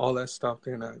all that stuff.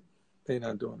 They're not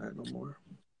doing that no more.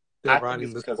 They're I think riding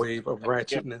it's this because wave of yeah,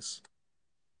 ratchetness.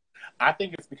 I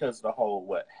think it's because of the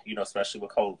whole especially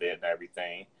with COVID and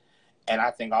everything. And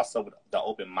I think also with the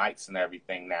open mics and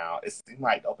everything now, it seems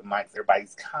like open mics,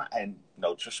 everybody's and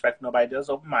no disrespect, nobody does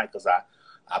open mic because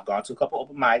I've gone to a couple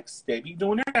open mics. They be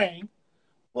doing their thing,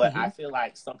 but I Hmm. feel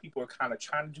like some people are kind of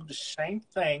trying to do the same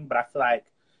thing. But I feel like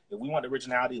if we want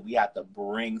originality, we have to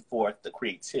bring forth the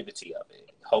creativity of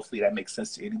it. Hopefully that makes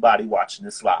sense to anybody watching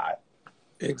this live.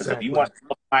 Because if you Exactly. want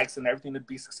open mics and everything to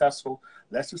be successful,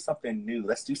 let's do something new.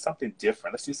 Let's do something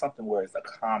different. Let's do something where it's a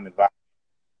calm environment.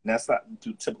 And that's not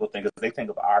the typical thing because they think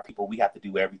of our people, we have to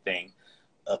do everything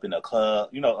up in a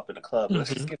club, up in the club. But let's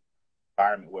just Hmm. get an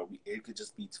environment where it could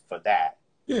just be for that.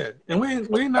 Yeah, and we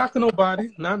ain't knocking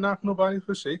nobody. Not knocking nobody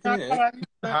for shaking your head.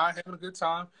 Mm-hmm. High, having a good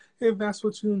time. If that's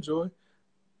what you enjoy,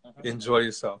 enjoy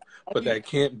yourself. But that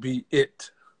can't be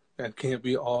it. That can't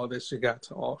be all that you got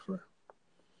to offer.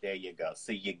 There you go.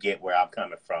 See, you get where I'm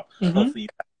coming from. Hmm. Hopefully, you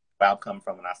get where I'm coming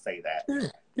from when I say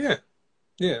that. Yeah,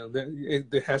 yeah, yeah.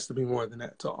 There has to be more than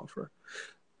that to offer.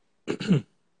 Let's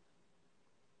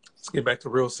get back to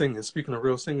real singers. Speaking of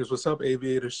real singers, what's up,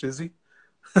 Aviator Shizzy?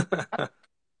 I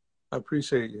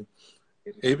appreciate you.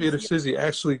 It is Aviator cheesy. Shizzy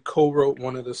actually co-wrote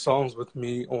one of the songs with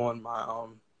me on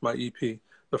my EP,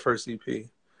 the first EP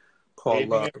called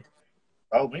Love.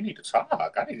 Oh, we need to talk.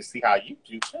 I need to see how you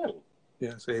do too.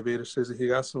 Yes, Aviator Shizzy. He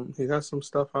got some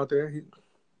stuff out there.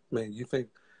 Man, you think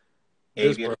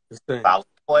this Aviator brother can sing? South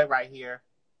Boy right here.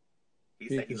 He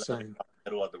He said he can loves the sing.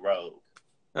 middle of the road.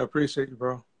 I appreciate you,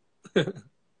 bro.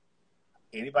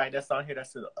 Anybody that's on here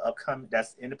that's upcoming,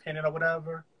 that's independent or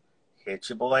whatever, hit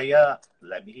your boy up.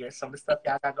 Let me hear some of the stuff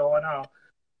y'all got going on.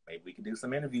 Maybe we can do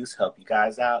some interviews, help you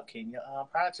guys out, getting your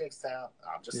projects out.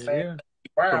 I'm just Yeah, saying. yeah.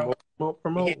 Brown, Promote, promote, he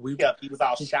promote. hit me up. He was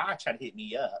all shy trying to hit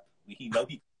me up. He know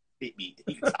he hit me.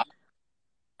 He can talk.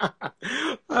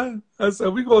 I said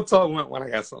we gonna talk when I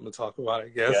got something to talk about, I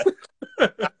guess. Yeah,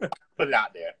 put it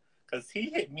out there because he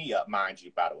hit me up, mind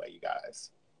you. By the way, you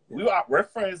guys, Yeah. we're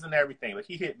friends and everything, but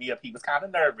he hit me up. He was kind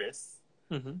of nervous,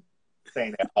 Mm-hmm.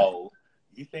 saying that, "Oh,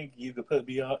 you think you could put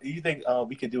me on? You think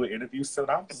we could do an interview soon?"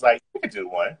 I was like, "We could do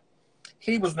one."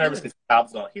 He was nervous Yeah. because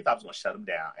he thought I was going to shut him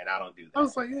down, and I don't do I that.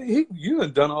 was like, yeah, you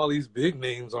done done all these big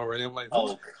names already. I'm like, who?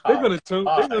 Oh They're gonna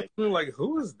God! tune like,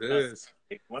 who is this?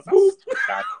 Once Boop.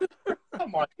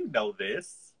 come on, you know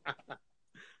this.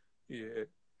 Yeah,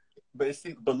 But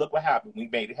look what happened. We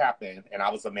made it happen, and I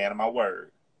was a man of my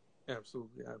word.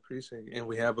 absolutely. I appreciate it, and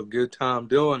we have a good time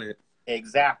doing it.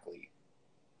 Exactly.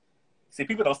 See,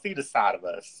 people don't see the side of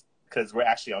us because we're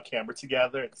actually on camera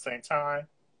together at the same time.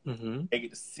 Mm-hmm. They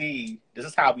get to see this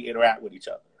is how we interact with each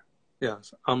other.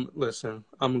 Yes, listen,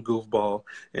 I'm a goofball,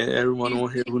 and everyone He's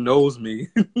on here who knows me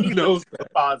he's a knows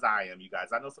goofball as I am, you guys.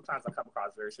 I know sometimes I come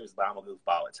across very serious, but I'm a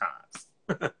goofball at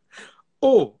times. that.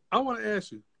 Oh, I want to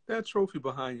ask you that trophy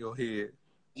behind your head.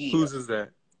 Yeah. Whose is that?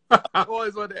 I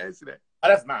always wanted to ask you that. Oh,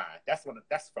 that's mine. That's from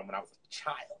when I was a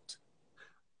child.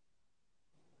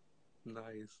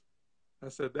 Nice. I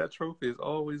said that trophy is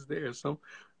always there.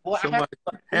 Well, Somebody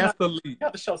you athlete.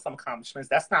 have to show some accomplishments.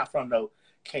 That's not from no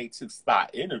K2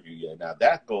 spot interview yet. Now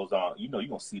that goes on. You know, you're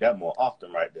gonna see that more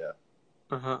often right there.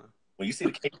 Uh-huh. When you see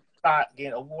the K2 spot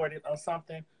getting awarded on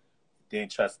something, then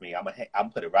trust me, I'm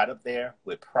put it right up there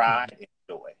with pride and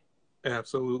joy.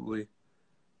 Absolutely.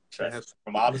 Trust me.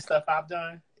 From all the Absolutely. stuff I've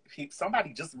done,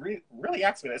 somebody just really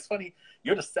asked me that. It's funny.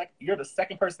 You're the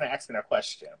second person that asked me that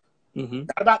question. Mm-hmm.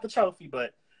 Not about the trophy,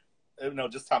 but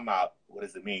just talking about what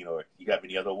does it mean, or you got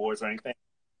any other awards or anything?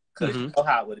 Because you Mm-hmm. know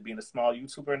how it would being a small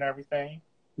YouTuber and everything.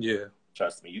 Yeah.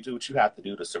 Trust me, you do what you have to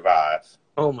do to survive.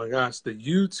 Oh my gosh, the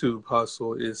YouTube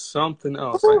hustle is something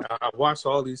else. Like I watch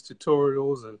all these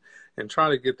tutorials and try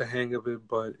to get the hang of it,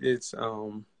 but I, it's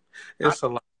a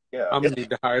lot. yeah, I'm gonna need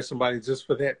to hire somebody just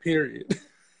for that period.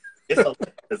 it's a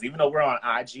because even though we're on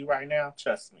IG right now,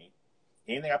 trust me,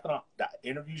 anything I put on the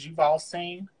interviews you've all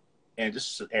seen, and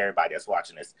just everybody that's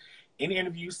watching this, any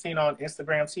interview you've seen on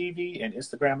Instagram TV and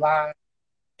Instagram Live,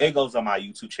 it goes on my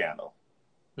YouTube channel.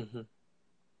 Hmm.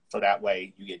 So that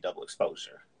way you get double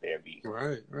exposure. There be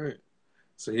Right, right.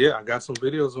 So yeah, I got some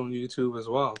videos on YouTube as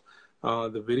well.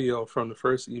 The video from the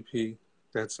first EP,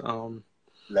 that's love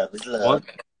is love. one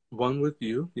one with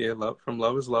you. Yeah, love from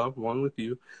Love is Love, one with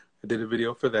you. I did a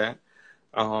video for that.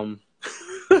 Um,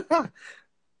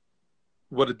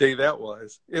 what a day that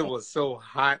was. It was so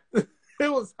hot.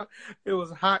 was it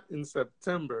was hot in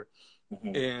September,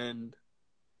 Mm-hmm. and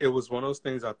it was one of those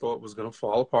things I thought was gonna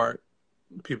fall apart.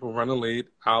 People running late,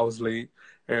 I was late,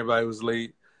 everybody was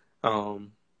late.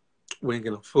 We didn't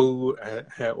get no food. I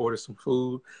had ordered some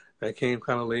food that came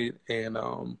kind of late, and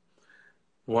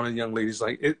one of the young ladies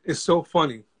like, it's so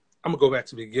funny. I'm gonna go back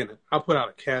to the beginning. I put out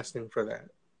a casting for that.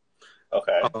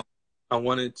 Okay. I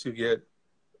wanted to get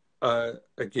a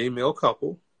gay male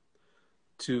couple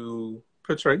to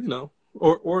portray,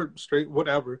 or straight,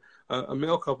 whatever, a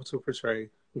male couple to portray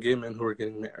gay men who are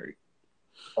getting married.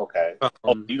 Okay. Oh,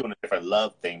 Um, you doing a different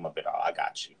love theme of it all. I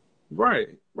got you. right,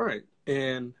 right.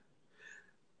 And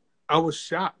I was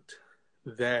shocked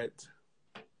that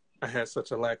I had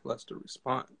such a lackluster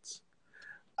response.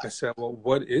 I said, "Well,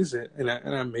 what is it?" And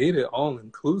I made it all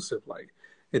inclusive. Like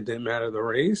it didn't matter the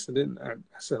race. It didn't. I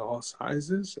said all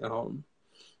sizes.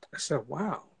 I said,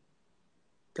 "Wow,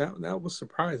 that was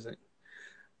surprising."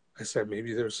 I said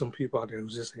maybe there's some people out there who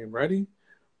just ain't ready,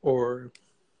 or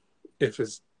if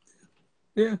it's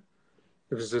yeah,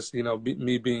 if it's just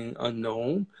me being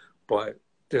unknown. But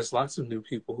there's lots of new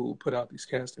people who put out these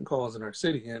casting calls in our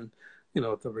city, and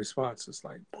the response is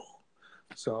like, boom.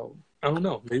 So I don't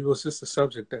know. Maybe it was just a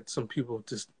subject that some people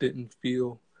just didn't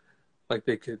feel like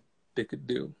they could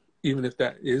do, even if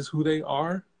that is who they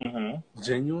are Mm-hmm.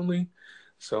 genuinely.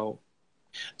 So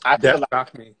I think a that lot.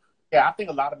 shocked me. Yeah, I think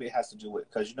a lot of it has to do with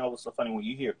because what's so funny when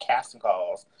you hear casting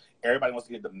calls, everybody wants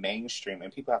to get the mainstream,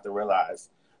 and people have to realize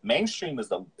mainstream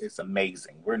is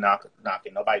amazing. We're not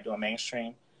knocking nobody doing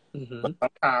mainstream, but Hmm.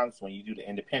 sometimes when you do the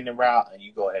independent route and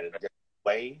you go ahead a different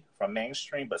way from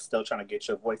mainstream, but still trying to get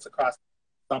your voice across,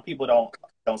 some people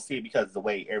don't see it because of the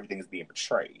way everything is being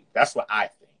portrayed. That's what I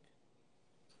think,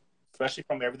 especially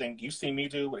from everything you see me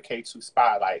do with a K2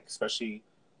 spot, like especially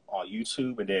on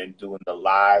YouTube and then doing the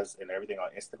lives and everything on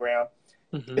Instagram.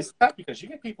 Hmm. It's tough because you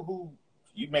get people who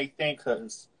you may think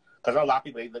because a lot of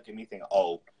people they look at me thinking,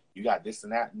 oh, you got this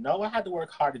and that. No, I had to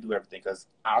work hard to do everything because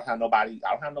I don't have nobody,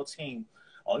 I don't have no team.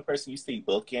 Only person you see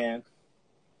booking,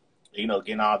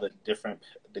 getting all the different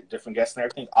guests and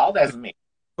everything. All that's me.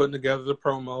 Putting together the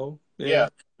promo. Yeah, Yeah,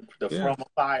 the yeah, promo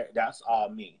flyer, that's all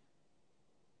me.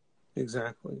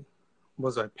 exactly.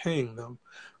 Was I paying them?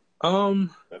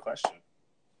 Um, Good question.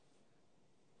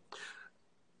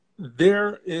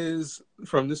 there is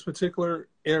from this particular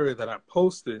area that I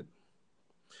posted.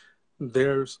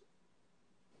 There's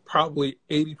probably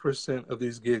 80% of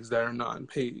these gigs that are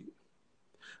non-paid.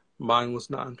 Mine was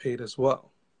non-paid as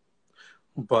well,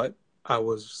 but I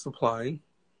was supplying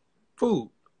food.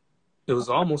 It was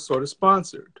almost sort of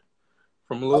sponsored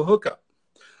from a little hookup.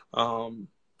 Um,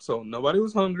 so nobody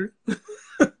was hungry.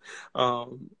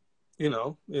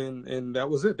 And that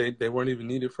was it. They weren't even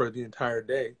needed for the entire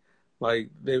day. Like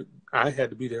I had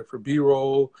to be there for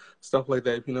B-roll, stuff like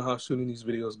that. If you know how shooting these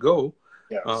videos go,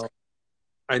 Yes. um,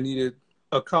 I needed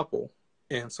a couple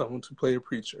and someone to play a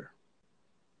preacher.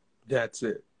 That's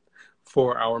it.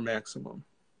 4 hour maximum.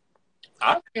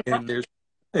 I And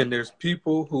there's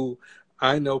people who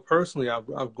I know personally.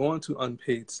 I've gone to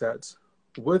unpaid sets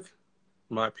with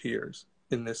my peers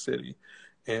in this city,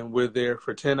 and we're there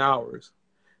for 10 hours.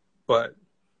 But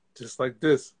just like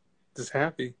this, just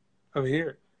happy. I'm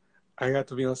here. I got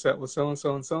to be on set with so and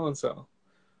so and so and so.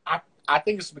 I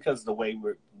think it's because of the way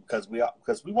because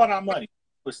we want our money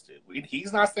twisted.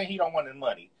 He's not saying he don't want the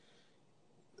money,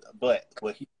 but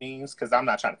what he means, because I'm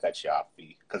not trying to cut you off,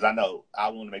 because I know I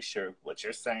want to make sure what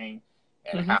you're saying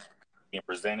and how being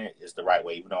presented is the right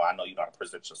way, even though I know you got to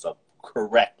present yourself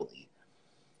correctly.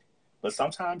 But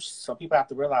sometimes some people have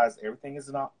to realize everything is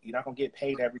not, you're not going to get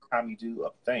paid every time you do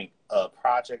a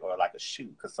project or like a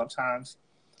shoot. Because sometimes,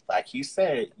 like he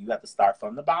said, you have to start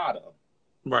from the bottom.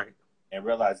 Right. And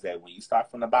realize that when you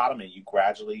start from the bottom and you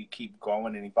gradually keep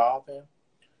growing and evolving,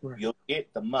 you'll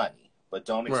get the money. But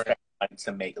don't expect money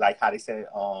to make, like how they said,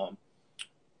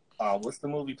 what's the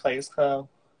movie Players Club?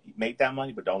 You make that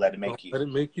money, but don't let it make you. Let it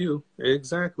make you.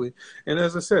 Exactly. And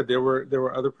as I said, there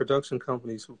were other production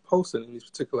companies who posted in these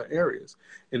particular areas,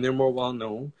 and they're more well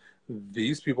known.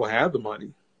 These people have the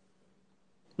money,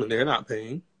 and they're not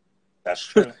paying. That's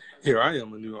true. Here I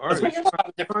am, a new artist.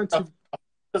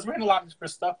 Because we're in a lot of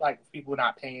different stuff, like people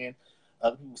not paying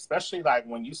other people, especially like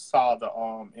when you saw the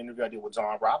interview I did with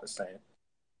John Robinson.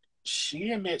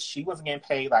 She admits she wasn't getting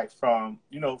paid like from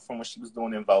when she was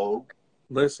doing In Vogue.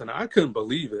 Listen, I couldn't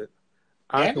believe it.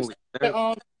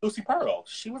 Lucy Pearl,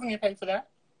 she wasn't getting paid for that.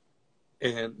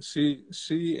 And she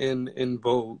in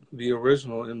Vogue, the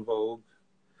original In Vogue,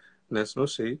 and that's no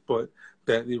shade, but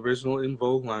that the original In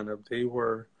Vogue lineup, they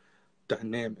were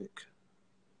dynamic.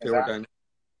 They were dynamic.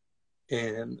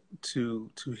 And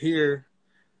to hear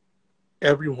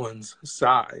everyone's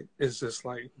side is just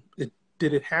like,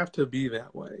 did it have to be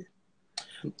that way?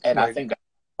 And I think that's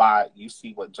why you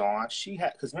see what Dawn, she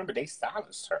had, because remember, they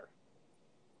silenced her.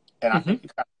 And I think you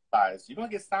got to realize, you're going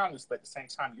to get silenced, but at the same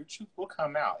time, your truth will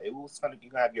come out. You're going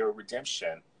to have your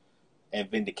redemption and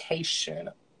vindication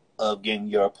of getting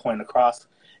your point across.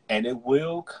 And it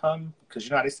will come, because you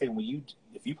know how they say,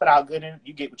 if you put out good energy,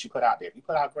 you get what you put out there. If you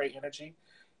put out great energy,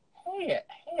 hey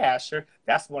Asher,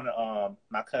 that's one of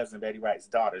my cousin Betty Wright's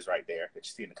daughters right there that you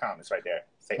see in the comments right there.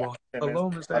 Say, hello,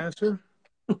 Mr. Asher.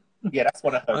 Yeah, that's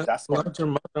one of her. I loved your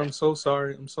mother. I'm so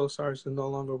sorry. I'm so sorry she's no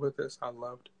longer with us. I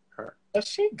loved her. But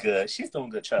she's good. She's doing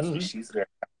good. Trust me. She's very.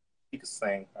 She can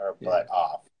sing her butt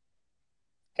off.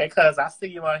 Hey, cuz, I see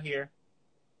you on here.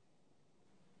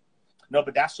 No,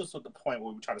 but that's just what the point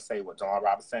where we're trying to say with Dawn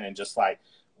Robinson, and just like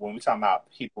when we're talking about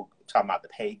people talking about the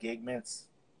paid gigments,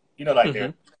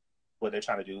 like what they're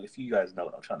trying to do. If you guys know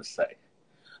what I'm trying to say,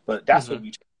 but that's what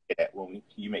we try to get at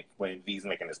when V's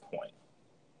making this point.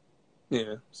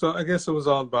 Yeah, so I guess it was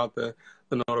all about the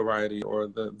notoriety or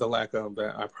the lack of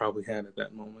that I probably had at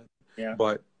that moment. Yeah.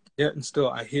 But yet and still,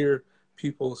 I hear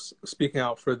people speaking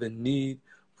out for the need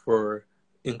for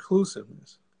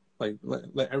inclusiveness. Like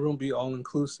let everyone be all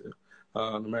inclusive,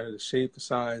 no matter the shape, the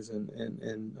size,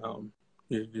 and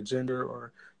your gender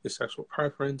or your sexual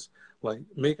preference. Like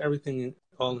make everything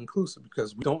all inclusive,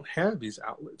 because we don't have these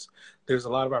outlets. There's a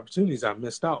lot of opportunities I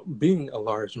missed out being a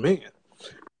large man.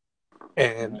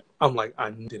 And I'm like, I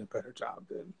did a better job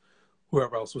than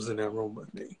whoever else was in that room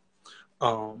with me.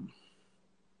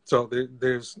 So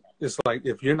it's like,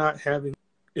 if you're not having,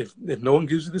 if no one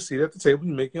gives you the seat at the table,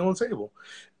 you make your own table.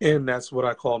 And that's what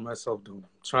I call myself doing.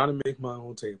 I'm trying to make my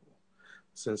own table.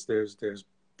 Since there's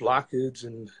blockage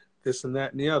and this and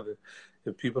that and the other.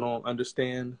 If people don't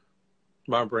understand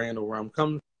my brand or where I'm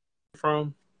coming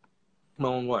from, my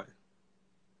own way.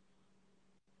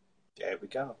 There we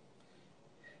go.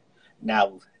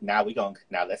 Now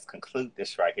let's conclude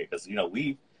this right here, because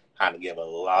we kind of give a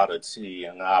lot of tea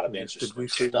and a lot of interesting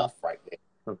stuff right there.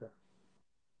 Okay.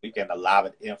 We get a lot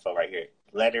of info right here.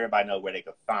 Let everybody know where they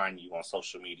can find you on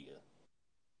social media.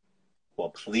 Well,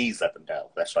 please let them know.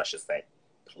 That's what I should say.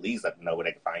 Please let them know where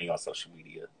they can find you on social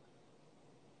media.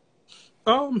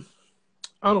 I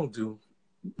don't do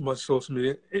much social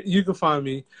media. You can find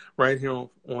me right here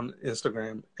on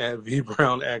Instagram at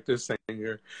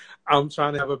VBrownActorSinger. I'm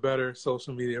trying to have a better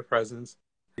social media presence.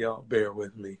 Y'all bear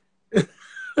with me.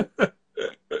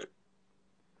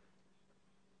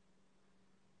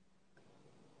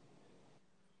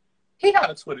 He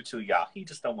got a Twitter too, y'all. He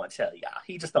just don't want to tell y'all.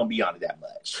 He just don't be on it that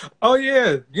much. Oh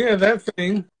yeah, that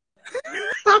thing.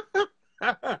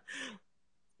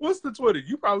 What's the Twitter?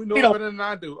 You probably know better than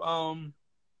I do.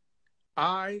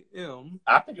 I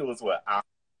think it was what I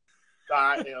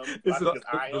am. Is it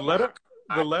the letter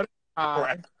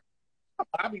I?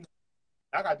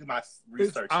 I gotta do my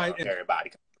research on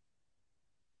everybody.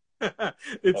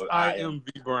 It's I am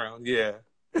V Brown. Yeah.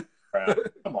 Brown.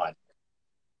 Come on.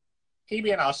 He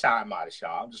being all shy and modest,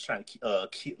 y'all. I'm just trying to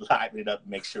keep livening it up and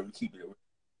make sure we keep it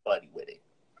funny with it.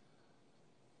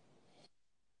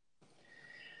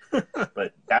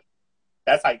 But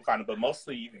that's how you can find it. But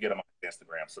mostly you can get them on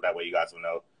Instagram, so that way you guys will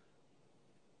know.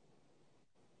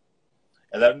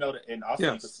 And let them know that, and also you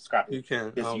can Yes, subscribe to you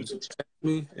can. his YouTube Text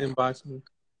me, inbox me.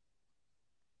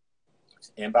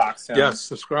 channel, inbox him, Yes,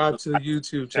 subscribe to the subscribe to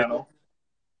YouTube the channel. channel,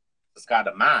 subscribe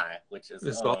to mine, which is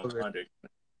It's all there. under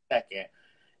second.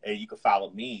 And you can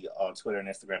follow me on Twitter and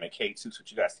Instagram at KTookes,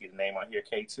 which you guys see the name on here,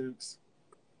 KTookes.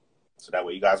 So that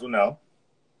way you guys will know.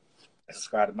 And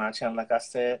subscribe to my channel, like I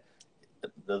said.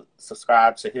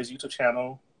 Subscribe to his YouTube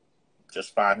channel.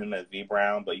 Just find him at V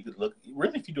Brown. But you could look,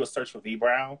 really, if you do a search for V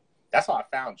Brown, that's how I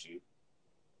found you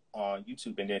on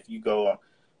YouTube. And then if you go,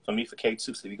 for me, for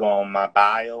KTookes, if you go on my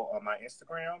bio on my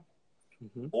Instagram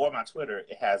or my Twitter,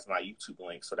 it has my YouTube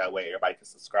link. So that way everybody can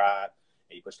subscribe.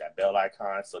 And you push that bell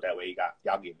icon, so that way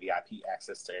y'all get VIP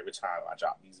access to every time I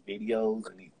drop these videos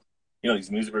and these,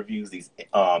 these music reviews, these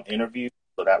interviews.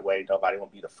 So that way nobody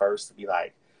won't be the first to be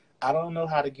like, I don't know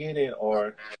how to get it,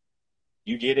 or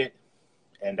you get it,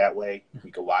 and that way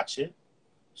you can watch it,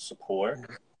 support,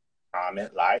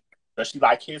 comment, like, especially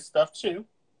like his stuff too.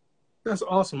 That's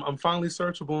awesome. I'm finally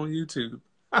searchable on YouTube.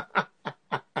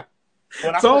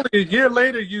 It's only a year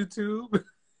later, YouTube.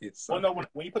 Well, no,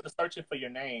 when you put the search in for your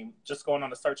name, just going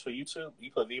on the search for YouTube, you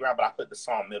put V Brown, but I put the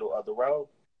song Middle of the Road.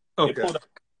 Okay. It pulled up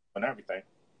and everything.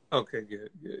 Okay,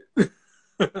 good.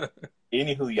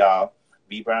 Anywho, y'all,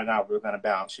 V Brown and I, we're going to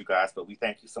bounce, you guys, but we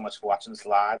thank you so much for watching this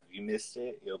live. If you missed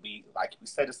it, it'll be, like we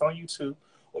said, it's on YouTube,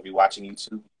 or if you're watching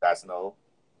YouTube, you guys know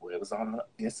where it was on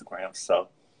Instagram. So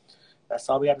that's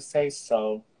all we have to say.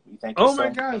 So we thank you so much.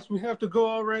 Oh, my gosh, we have to go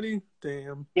already?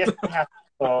 Damn. Yes, we have to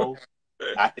go.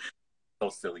 I think so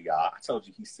silly, y'all. I told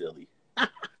you he's silly.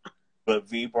 But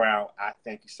V Brown, I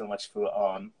thank you so much for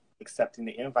accepting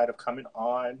the invite of coming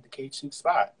on the KTookes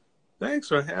spot. Thanks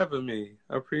for having me.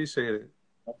 I appreciate it.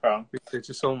 No problem. Appreciate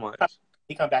you so much.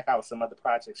 He come back out with some other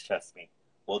projects, trust me.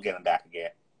 We'll get him back again.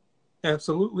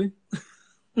 Absolutely.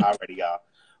 Alrighty, y'all.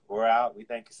 We're out. We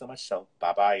thank you so much. So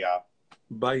bye-bye, y'all.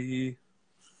 Bye.